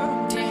found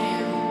her.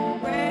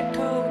 Damn. Red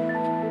coat.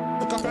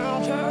 Look, I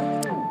found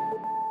her.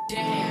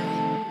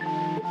 Damn.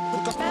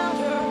 Look, I found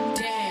her.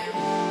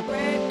 Damn.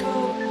 Red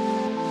coat.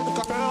 Look,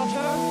 I found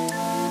her.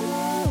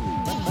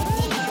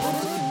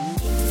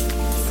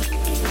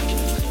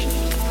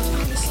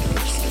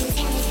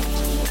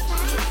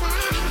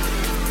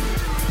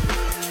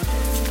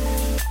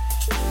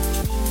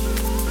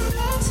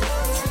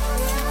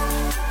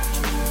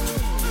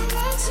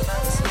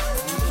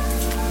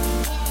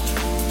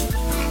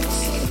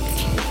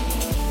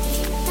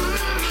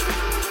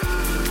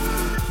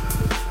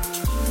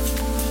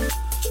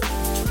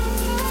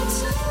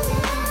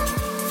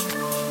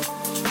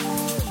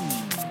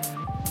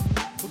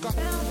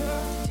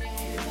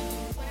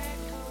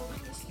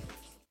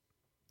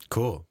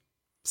 Cool.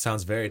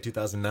 Sounds very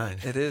 2009.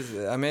 It is.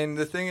 I mean,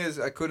 the thing is,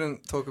 I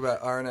couldn't talk about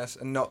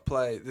RNS and not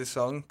play this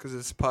song because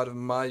it's part of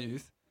my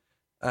youth.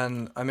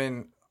 And I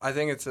mean, I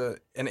think it's an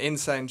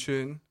insane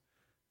tune.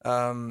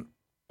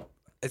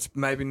 It's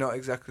maybe not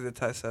exactly the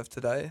taste I have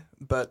today,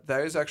 but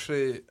there is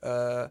actually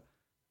a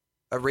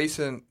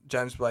recent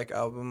James Blake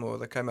album, or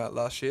that came out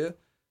last year,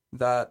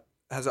 that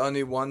has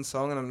only one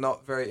song, and I'm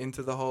not very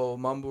into the whole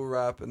mumble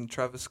rap and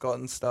Travis Scott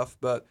and stuff,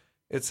 but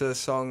it's a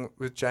song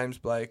with James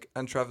Blake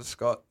and Travis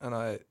Scott, and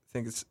I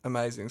think it's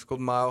amazing. It's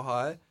called Mile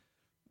High.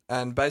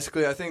 And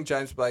basically, I think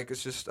James Blake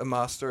is just a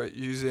master at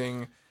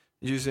using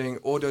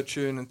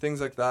auto-tune and things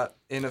like that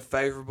in a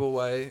favourable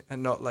way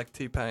and not like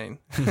T-Pain.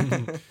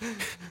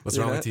 What's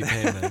wrong with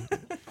T-Pain, man?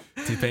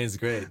 T-Pain's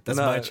great. That's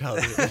my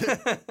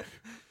childhood.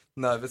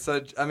 No, but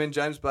so, I mean,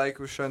 James Blake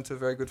was shown to a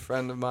very good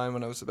friend of mine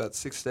when I was about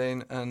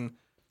 16, and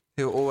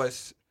he'll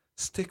always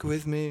stick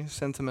with me,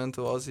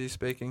 sentimental Aussie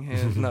speaking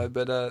here. No,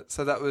 but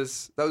so that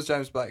was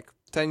James Blake.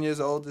 10 years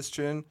old, this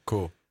tune.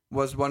 Cool.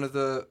 Was one of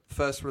the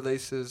first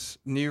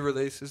new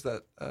releases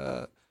that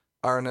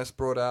RNS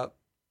brought out.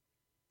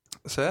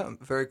 So yeah,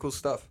 very cool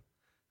stuff.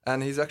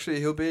 And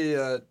he'll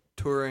be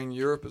touring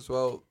Europe as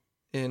well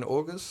in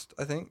August,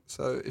 I think.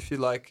 So if you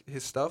like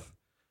his stuff,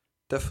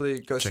 definitely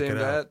go see him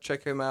there.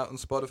 Check him out on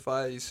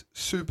Spotify. He's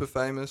super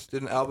famous.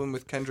 Did an album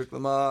with Kendrick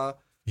Lamar.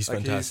 He's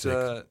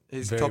fantastic.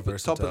 He's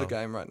top of the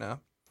game right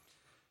now.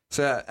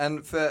 So yeah,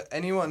 and for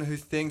anyone who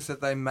thinks that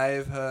they may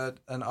have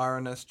heard an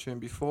RNS tune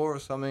before or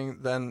something,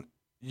 then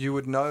you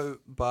would know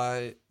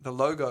by the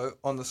logo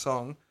on the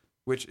song,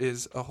 which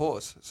is a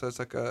horse. So it's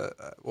like a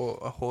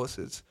horse.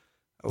 It's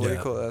what do you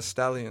call it? A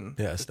stallion.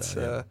 Yeah, it's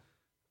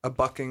a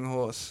bucking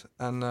horse.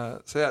 And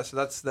so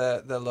that's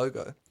their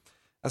logo.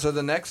 And so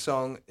the next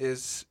song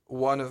is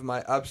one of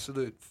my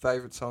absolute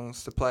favorite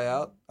songs to play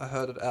out. I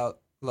heard it out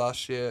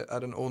last year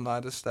at an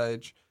all-nighter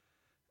stage,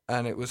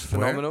 and it was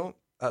phenomenal.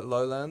 At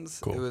Lowlands.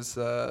 Cool. It was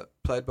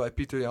played by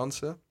Peter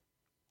Janssen,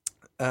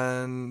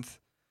 and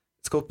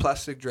it's called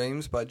Plastic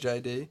Dreams by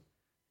JD.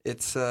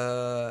 It's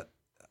a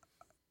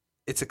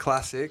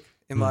classic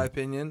in my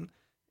opinion.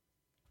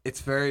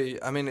 It's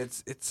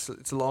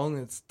it's long.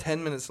 It's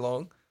 10 minutes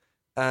long,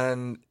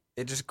 and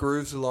it just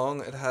grooves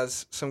along. It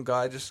has some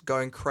guy just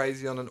going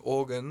crazy on an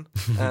organ,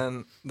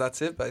 and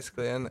that's it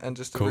basically, and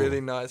just a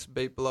really nice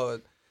beat below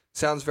it.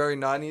 Sounds very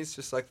 90s,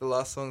 just like the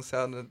last song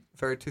sounded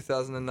very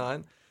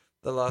 2009.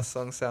 The last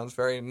song sounds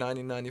very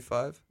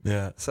 1995.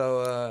 Yeah.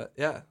 So,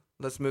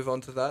 let's move on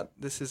to that.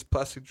 This is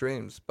Plastic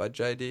Dreams by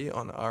JD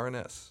on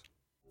RNS.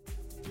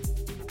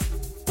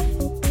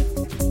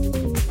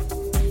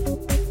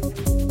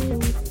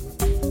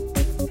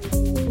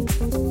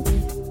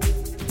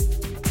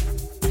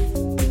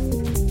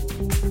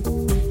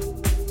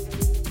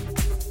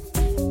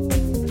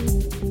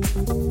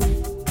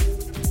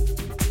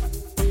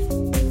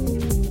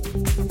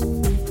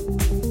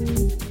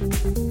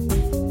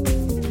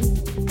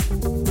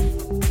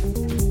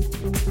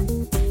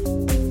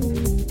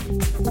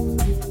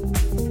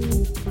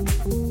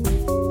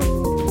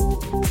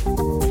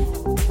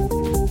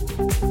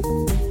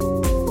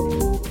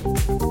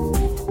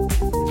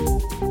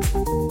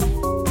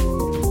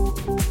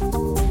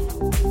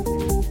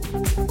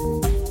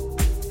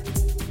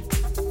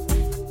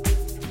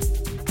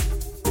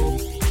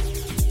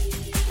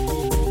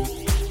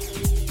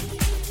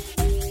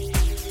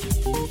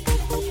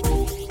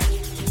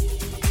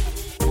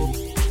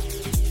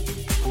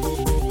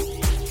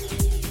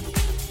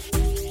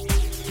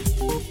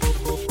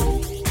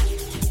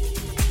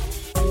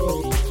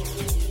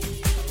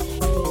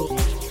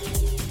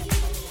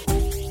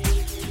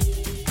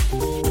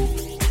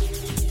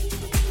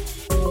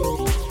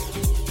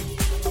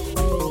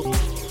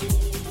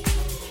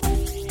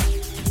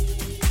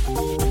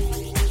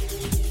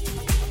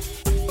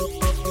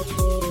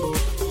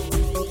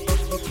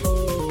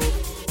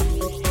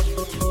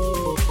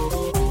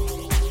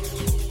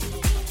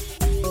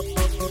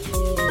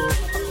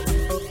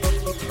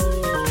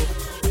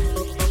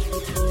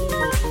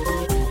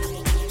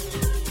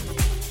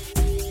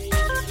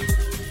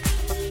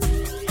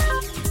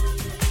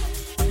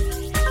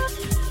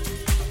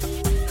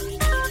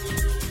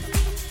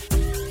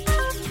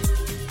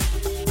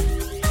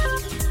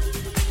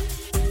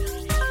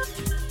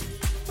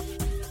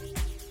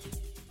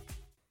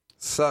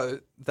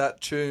 So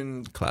that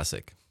tune,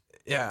 Classic.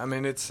 yeah, I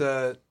mean, it's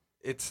an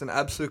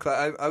absolute.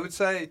 I would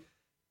say,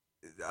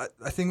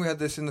 I think we had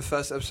this in the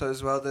first episode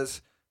as well.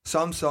 There's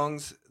some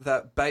songs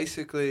that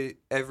basically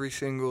every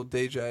single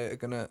DJ are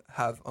gonna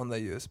have on their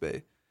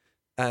USB,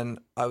 and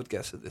I would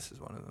guess that this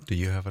is one of them. Do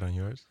you have it on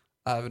yours?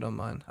 I have it on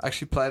mine. I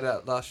actually played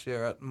it last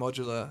year at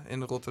Modular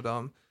in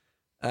Rotterdam,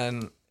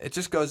 and it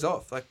just goes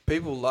off. Like,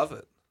 people love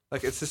it.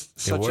 Like, it's just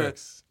such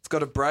works. It's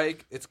got a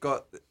break. It's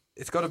got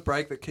a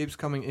break that keeps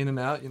coming in and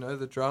out. You know,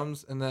 the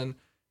drums, and then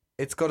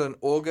it's got an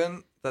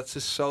organ that's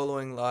just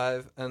soloing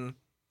live. And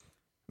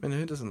I mean,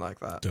 who doesn't like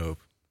that?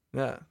 Dope.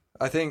 Yeah,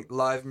 I think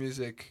live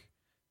music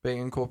being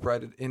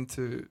incorporated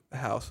into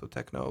house or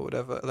techno or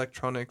whatever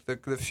electronic, the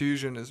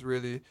fusion is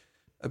really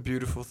a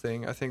beautiful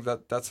thing. I think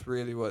that's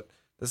really what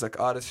there's like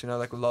artists, you know,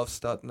 like Love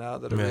Stud now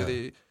that are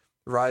really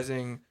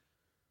rising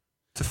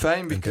to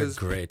fame because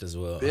they're great as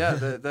well. Yeah,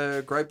 they're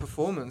a great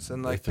performance,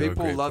 and like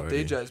people love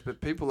party. DJs,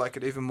 but people like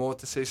it even more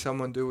to see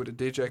someone do what a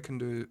DJ can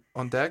do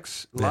on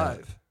decks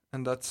live,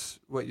 and that's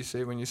what you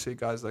see when you see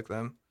guys like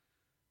them.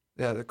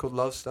 Yeah, they're called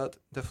Love Stud.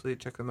 Definitely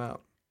check them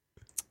out.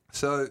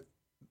 So,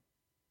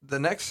 the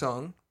next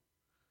song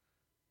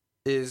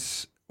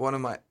is one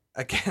of my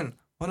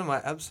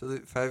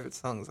absolute favorite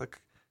songs. I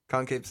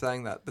can't keep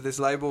saying that, but this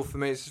label for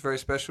me is just very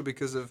special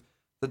because of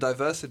the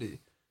diversity.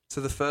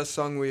 So the first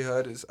song we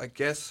heard is, I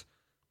guess,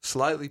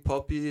 slightly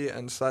poppy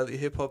and slightly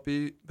hip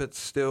hoppy, but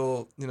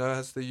still, you know,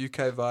 has the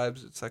UK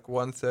vibes. It's like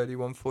 130,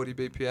 140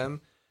 BPM.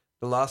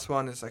 The last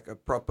one is like a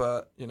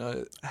proper, you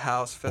know,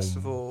 house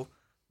festival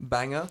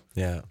banger.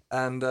 Yeah.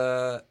 And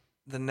the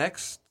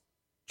next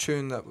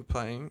tune that we're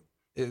playing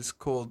is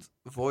called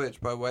Voyage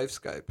by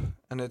Wavescape,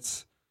 and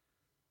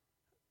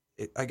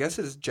I guess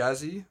it's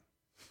jazzy,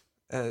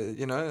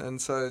 you know, and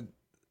so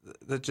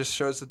that just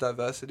shows the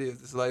diversity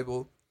of this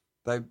label.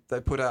 They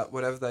put out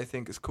whatever they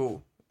think is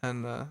cool,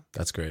 and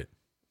that's great.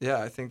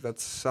 Yeah, I think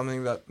that's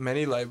something that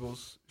many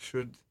labels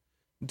should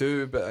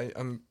do, but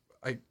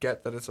I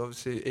get that it's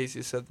obviously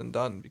easier said than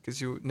done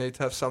because you need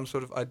to have some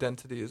sort of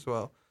identity as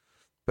well.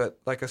 But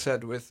like I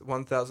said, with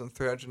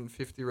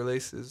 1,350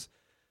 releases,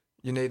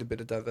 you need a bit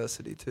of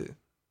diversity too.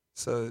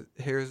 So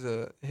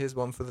here's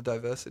one for the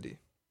diversity.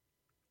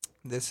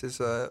 This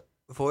is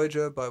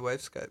Voyager by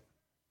Wavescape.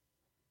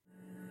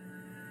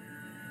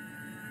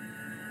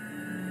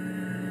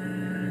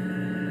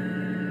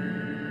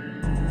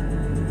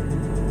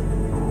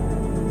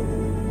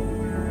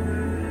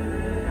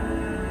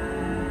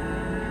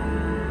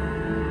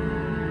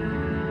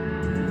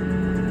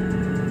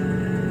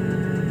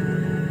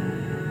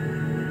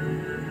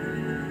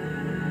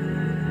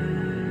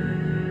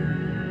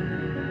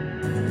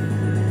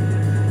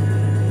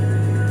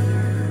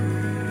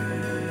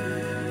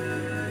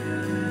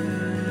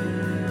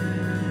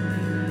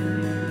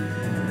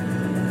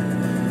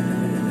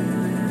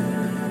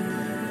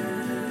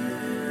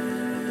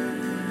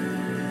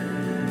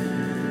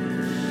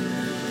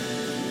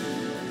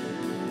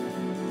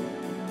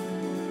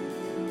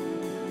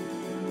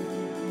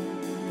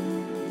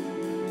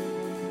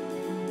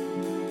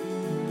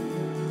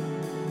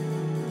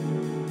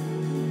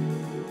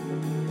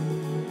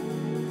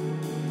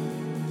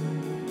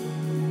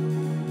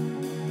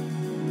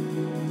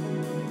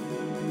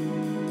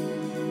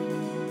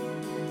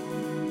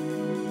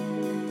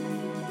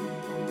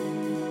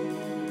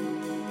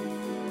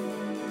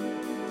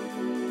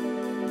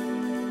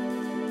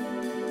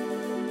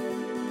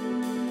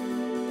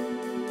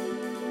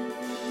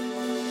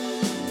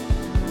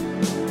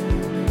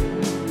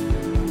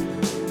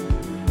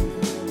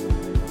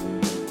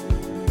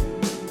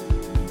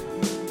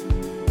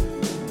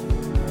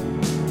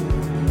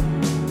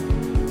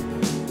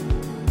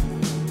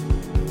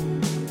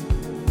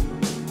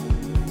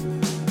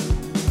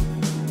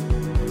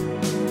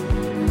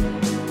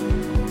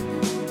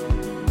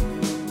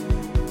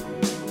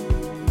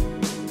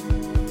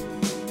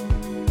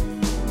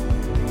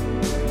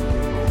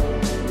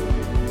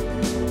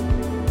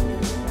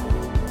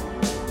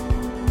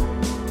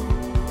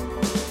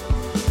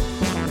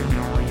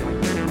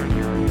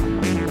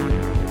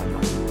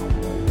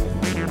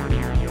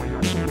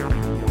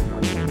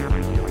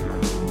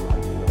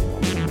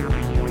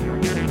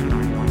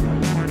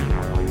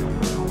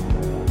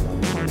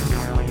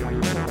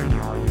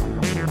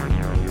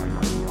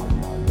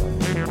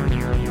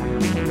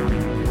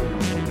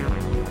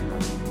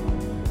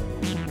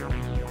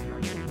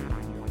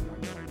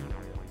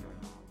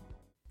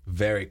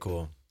 Very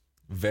cool.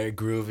 Very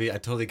groovy. I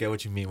totally get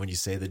what you mean when you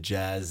say the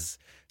jazzy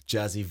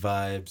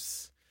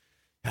vibes.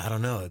 I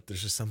don't know.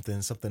 There's just something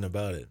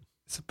about it.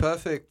 It's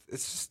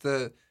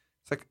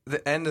like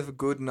the end of a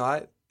good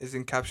night is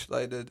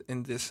encapsulated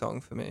in this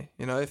song for me.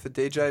 You know, if a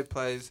DJ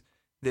plays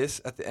this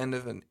at the end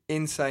of an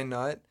insane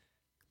night,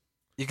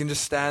 you can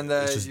just stand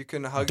there, you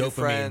can hug your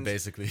friends,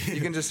 basically.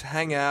 You can just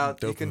hang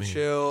out, you can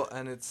chill,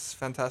 and it's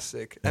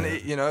fantastic.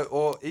 And you know,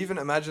 or even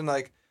imagine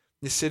like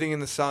you're sitting in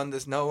the sun,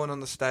 there's no one on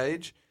the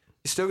stage.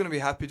 You're still going to be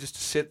happy just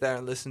to sit there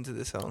and listen to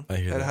this song. I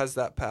hear it that. has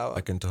that power.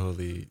 I can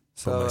totally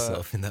put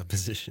myself in that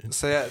position.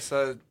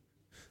 So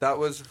That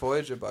was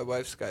Voyager by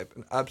Wavescape,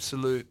 an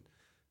absolute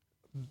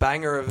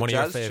banger of One a of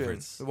your jazz tune.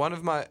 favorites. One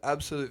of my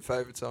absolute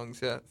favorite songs,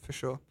 yeah, for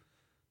sure.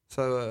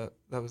 So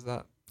that was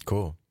that.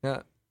 Cool.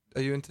 Yeah.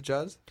 Are you into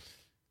jazz?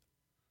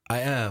 I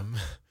am.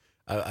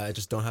 I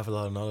just don't have a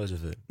lot of knowledge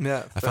of it.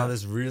 Yeah. I found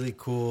this really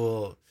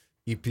cool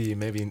EP.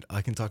 Maybe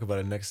I can talk about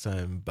it next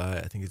time. By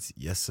I think it's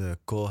Jesse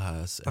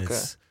Koolhaas, and Okay.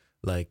 it's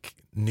like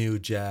new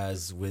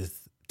jazz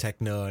with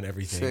techno and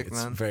everything. Sick,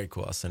 it's man. very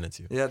cool. I'll send it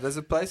to you. Yeah, there's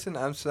a place in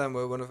Amsterdam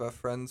where one of our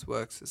friends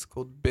works. It's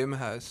called Bim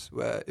House,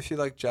 where if you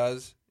like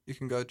jazz, you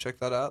can go check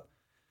that out.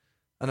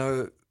 I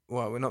know,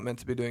 well, we're not meant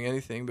to be doing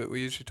anything, but we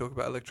usually talk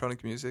about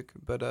electronic music.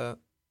 But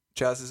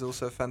jazz is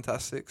also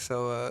fantastic.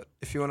 So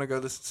if you want to go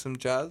listen to some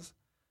jazz,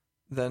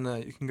 then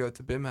you can go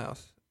to Bim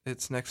House.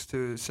 It's next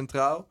to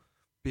Centraal,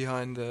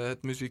 behind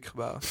het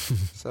Muziekgebouw.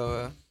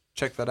 So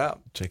check that out.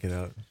 Check it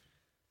out.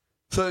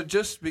 So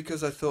just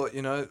because I thought,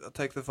 I'll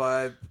take the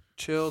vibe,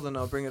 chill, then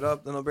I'll bring it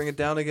up, then I'll bring it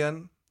down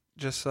again,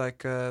 just like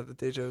the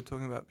DJ we were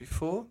talking about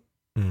before.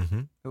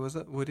 Mm-hmm. Who was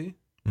it? Woody?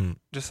 Mm.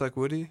 Just like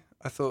Woody.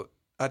 I thought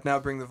I'd now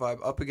bring the vibe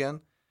up again.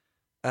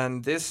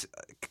 And this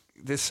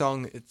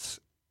song, it's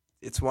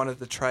one of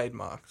the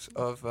trademarks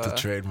of The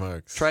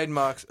trademarks.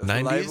 of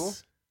the label.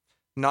 90s?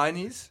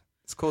 90s.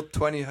 It's called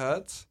 20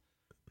 Hertz.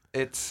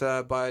 It's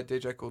by a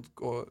DJ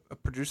or a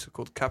producer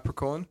called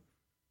Capricorn.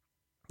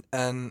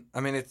 And I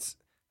mean, it's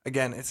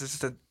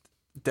just a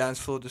dance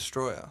floor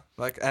destroyer.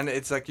 And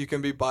it's like you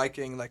can be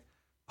biking like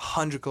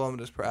 100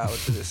 kilometers per hour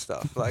to this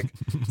stuff. Like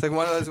it's like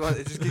one of those ones.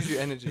 It just gives you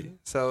energy.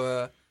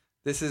 So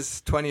this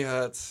is 20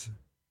 Hertz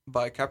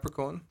by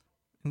Capricorn.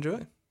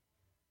 Enjoy.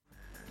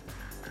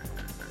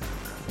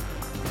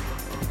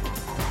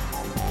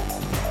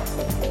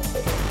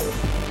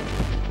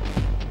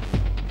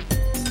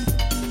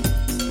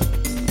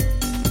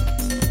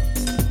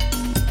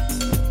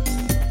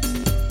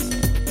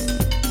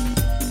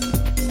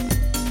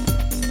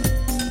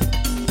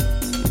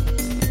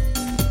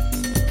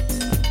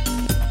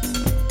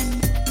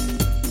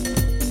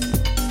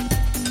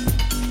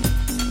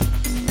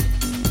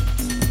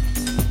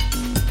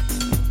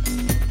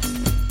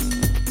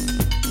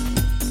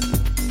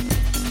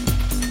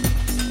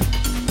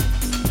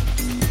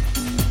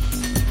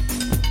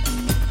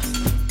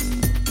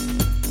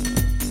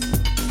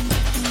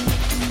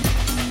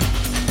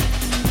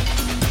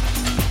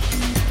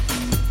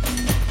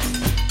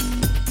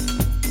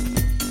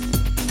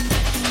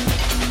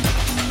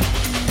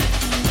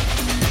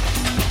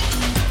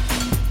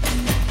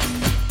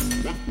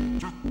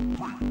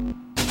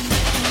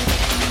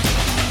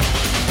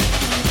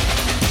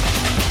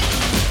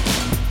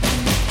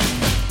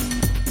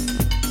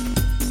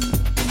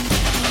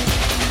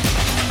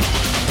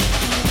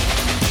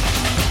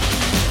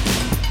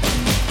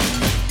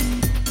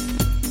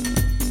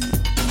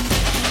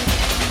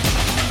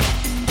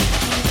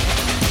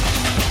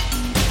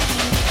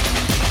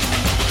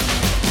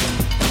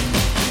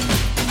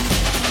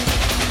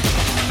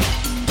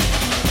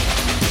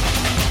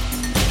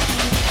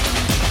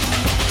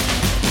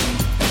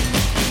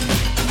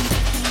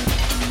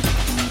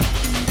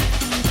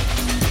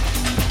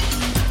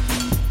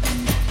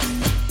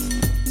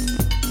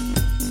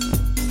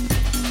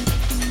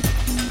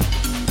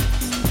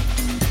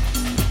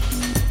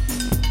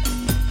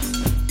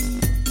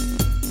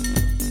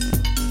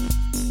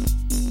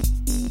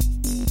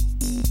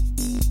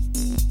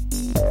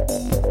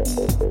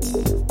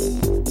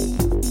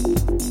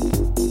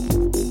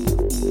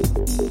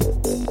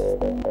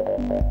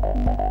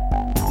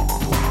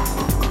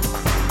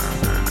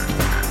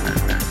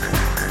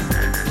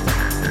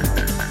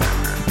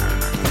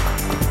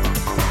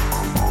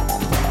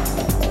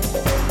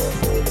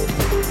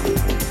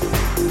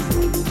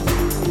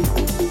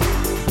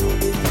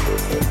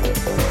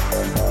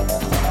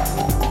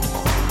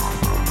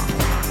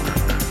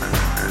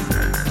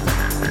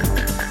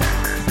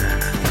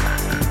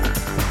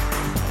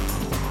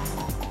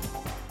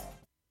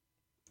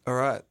 All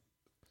right.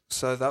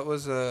 So that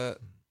was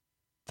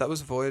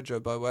Voyager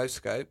by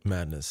Wavescape.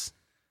 Madness.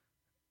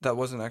 That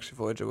wasn't actually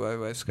Voyager by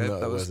Wavescape. No,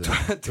 that it was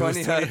wasn't. 20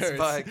 It was 20 Hertz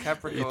by Hertz.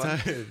 Capricorn. You're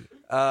tired.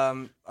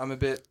 I'm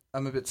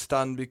a bit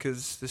stunned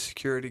because the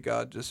security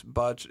guard just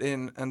barged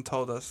in and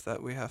told us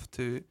that we have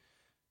to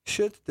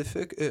shut the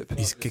fuck up.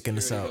 He's kicking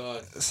us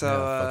out. So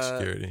Yeah, fuck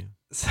security.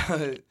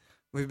 so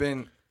we've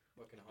been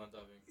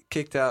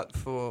kicked out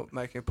for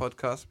making a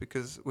podcast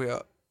because we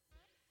are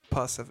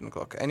past 7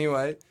 o'clock.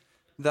 Anyway,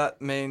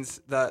 that means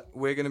that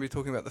we're going to be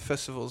talking about the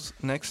festivals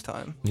next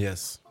time.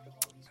 Yes.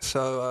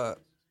 So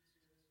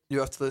you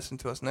have to listen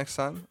to us next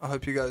time. I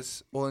hope you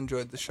guys all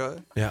enjoyed the show.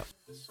 Yeah.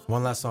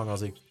 One last song,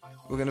 Ozzy.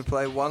 We're going to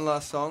play one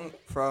last song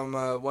from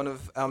one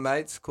of our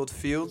mates called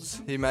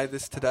Fields. He made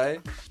this today.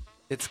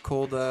 It's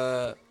called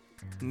it's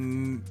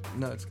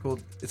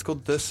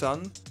called The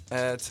Sun.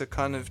 It's a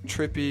kind of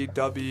trippy,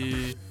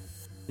 dubby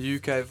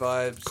UK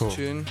vibes Cool.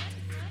 tune.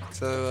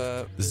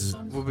 So This is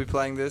we'll be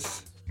playing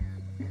this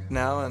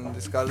now, and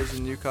this guy lives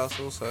in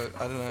Newcastle, so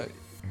I don't know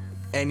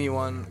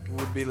anyone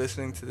would be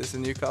listening to this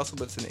in Newcastle,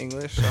 but it's in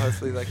English, so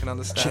hopefully they can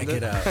understand Check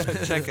it out.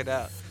 Check it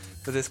out.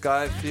 But this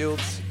guy,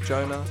 Fields,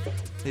 Jonah,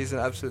 he's an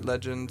absolute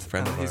legend.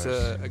 Friend and of he's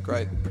ours. a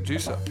great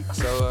producer.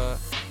 So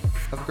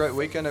have a great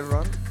weekend,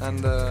 everyone.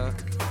 And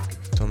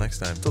Till next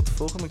time. tot de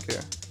volgende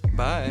keer.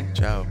 Bye.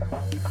 Ciao.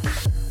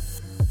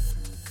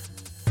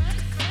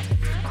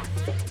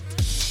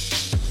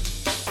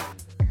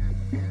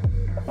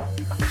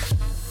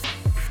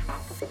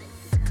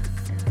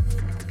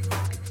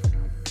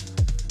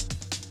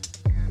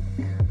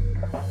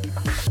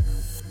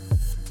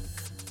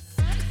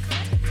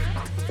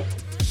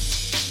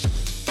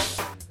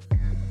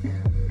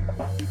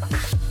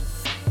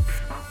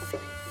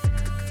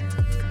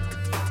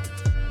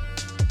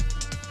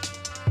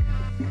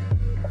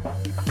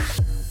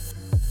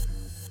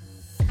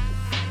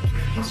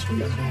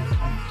 History of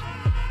mankind.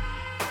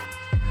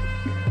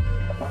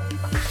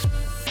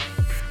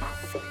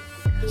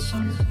 The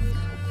sun.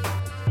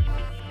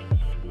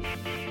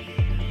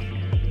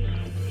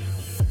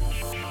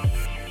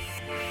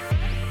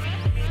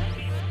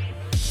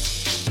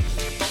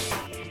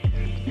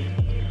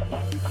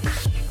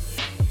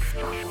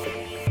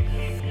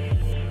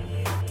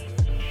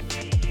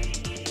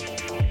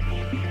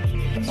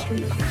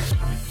 History of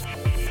mankind.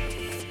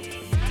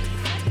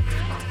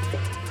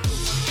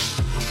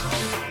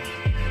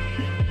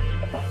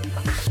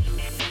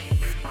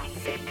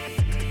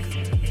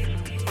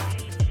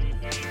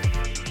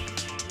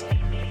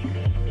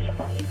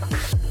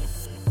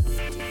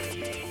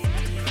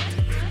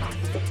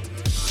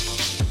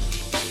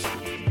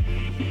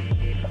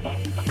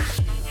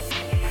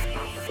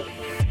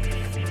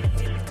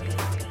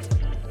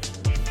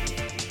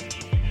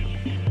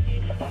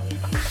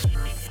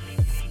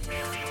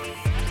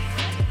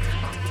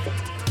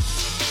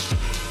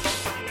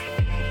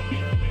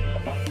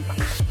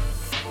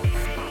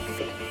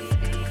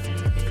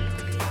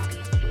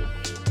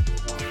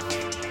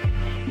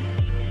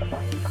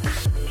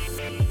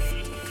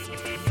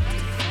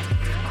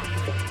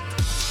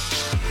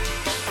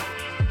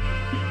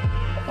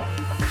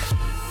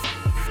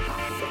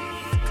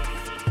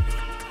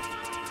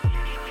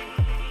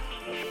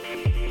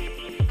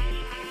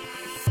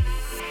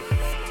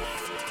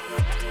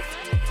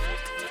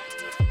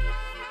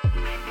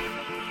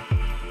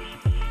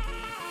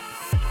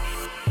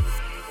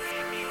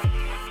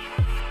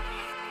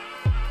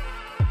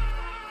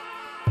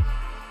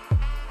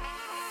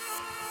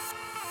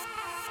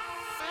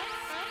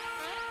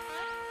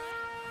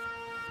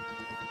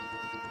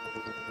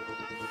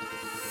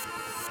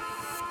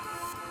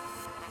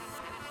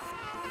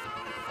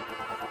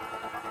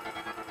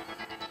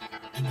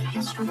 In the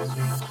history of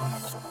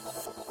mankind.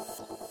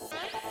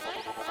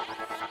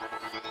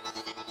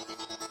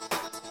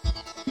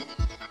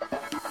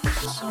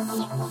 The sun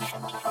was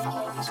worshipped in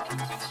all his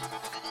kingdoms.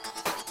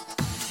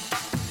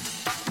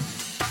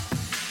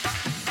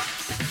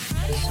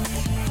 The sun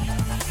of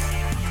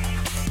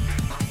mankind.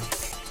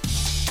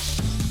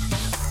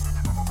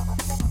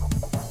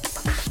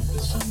 The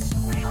sun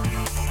of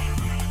mankind.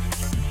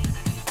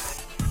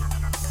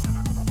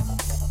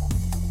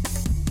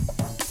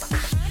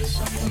 The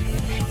sun was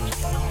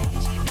worshipped in all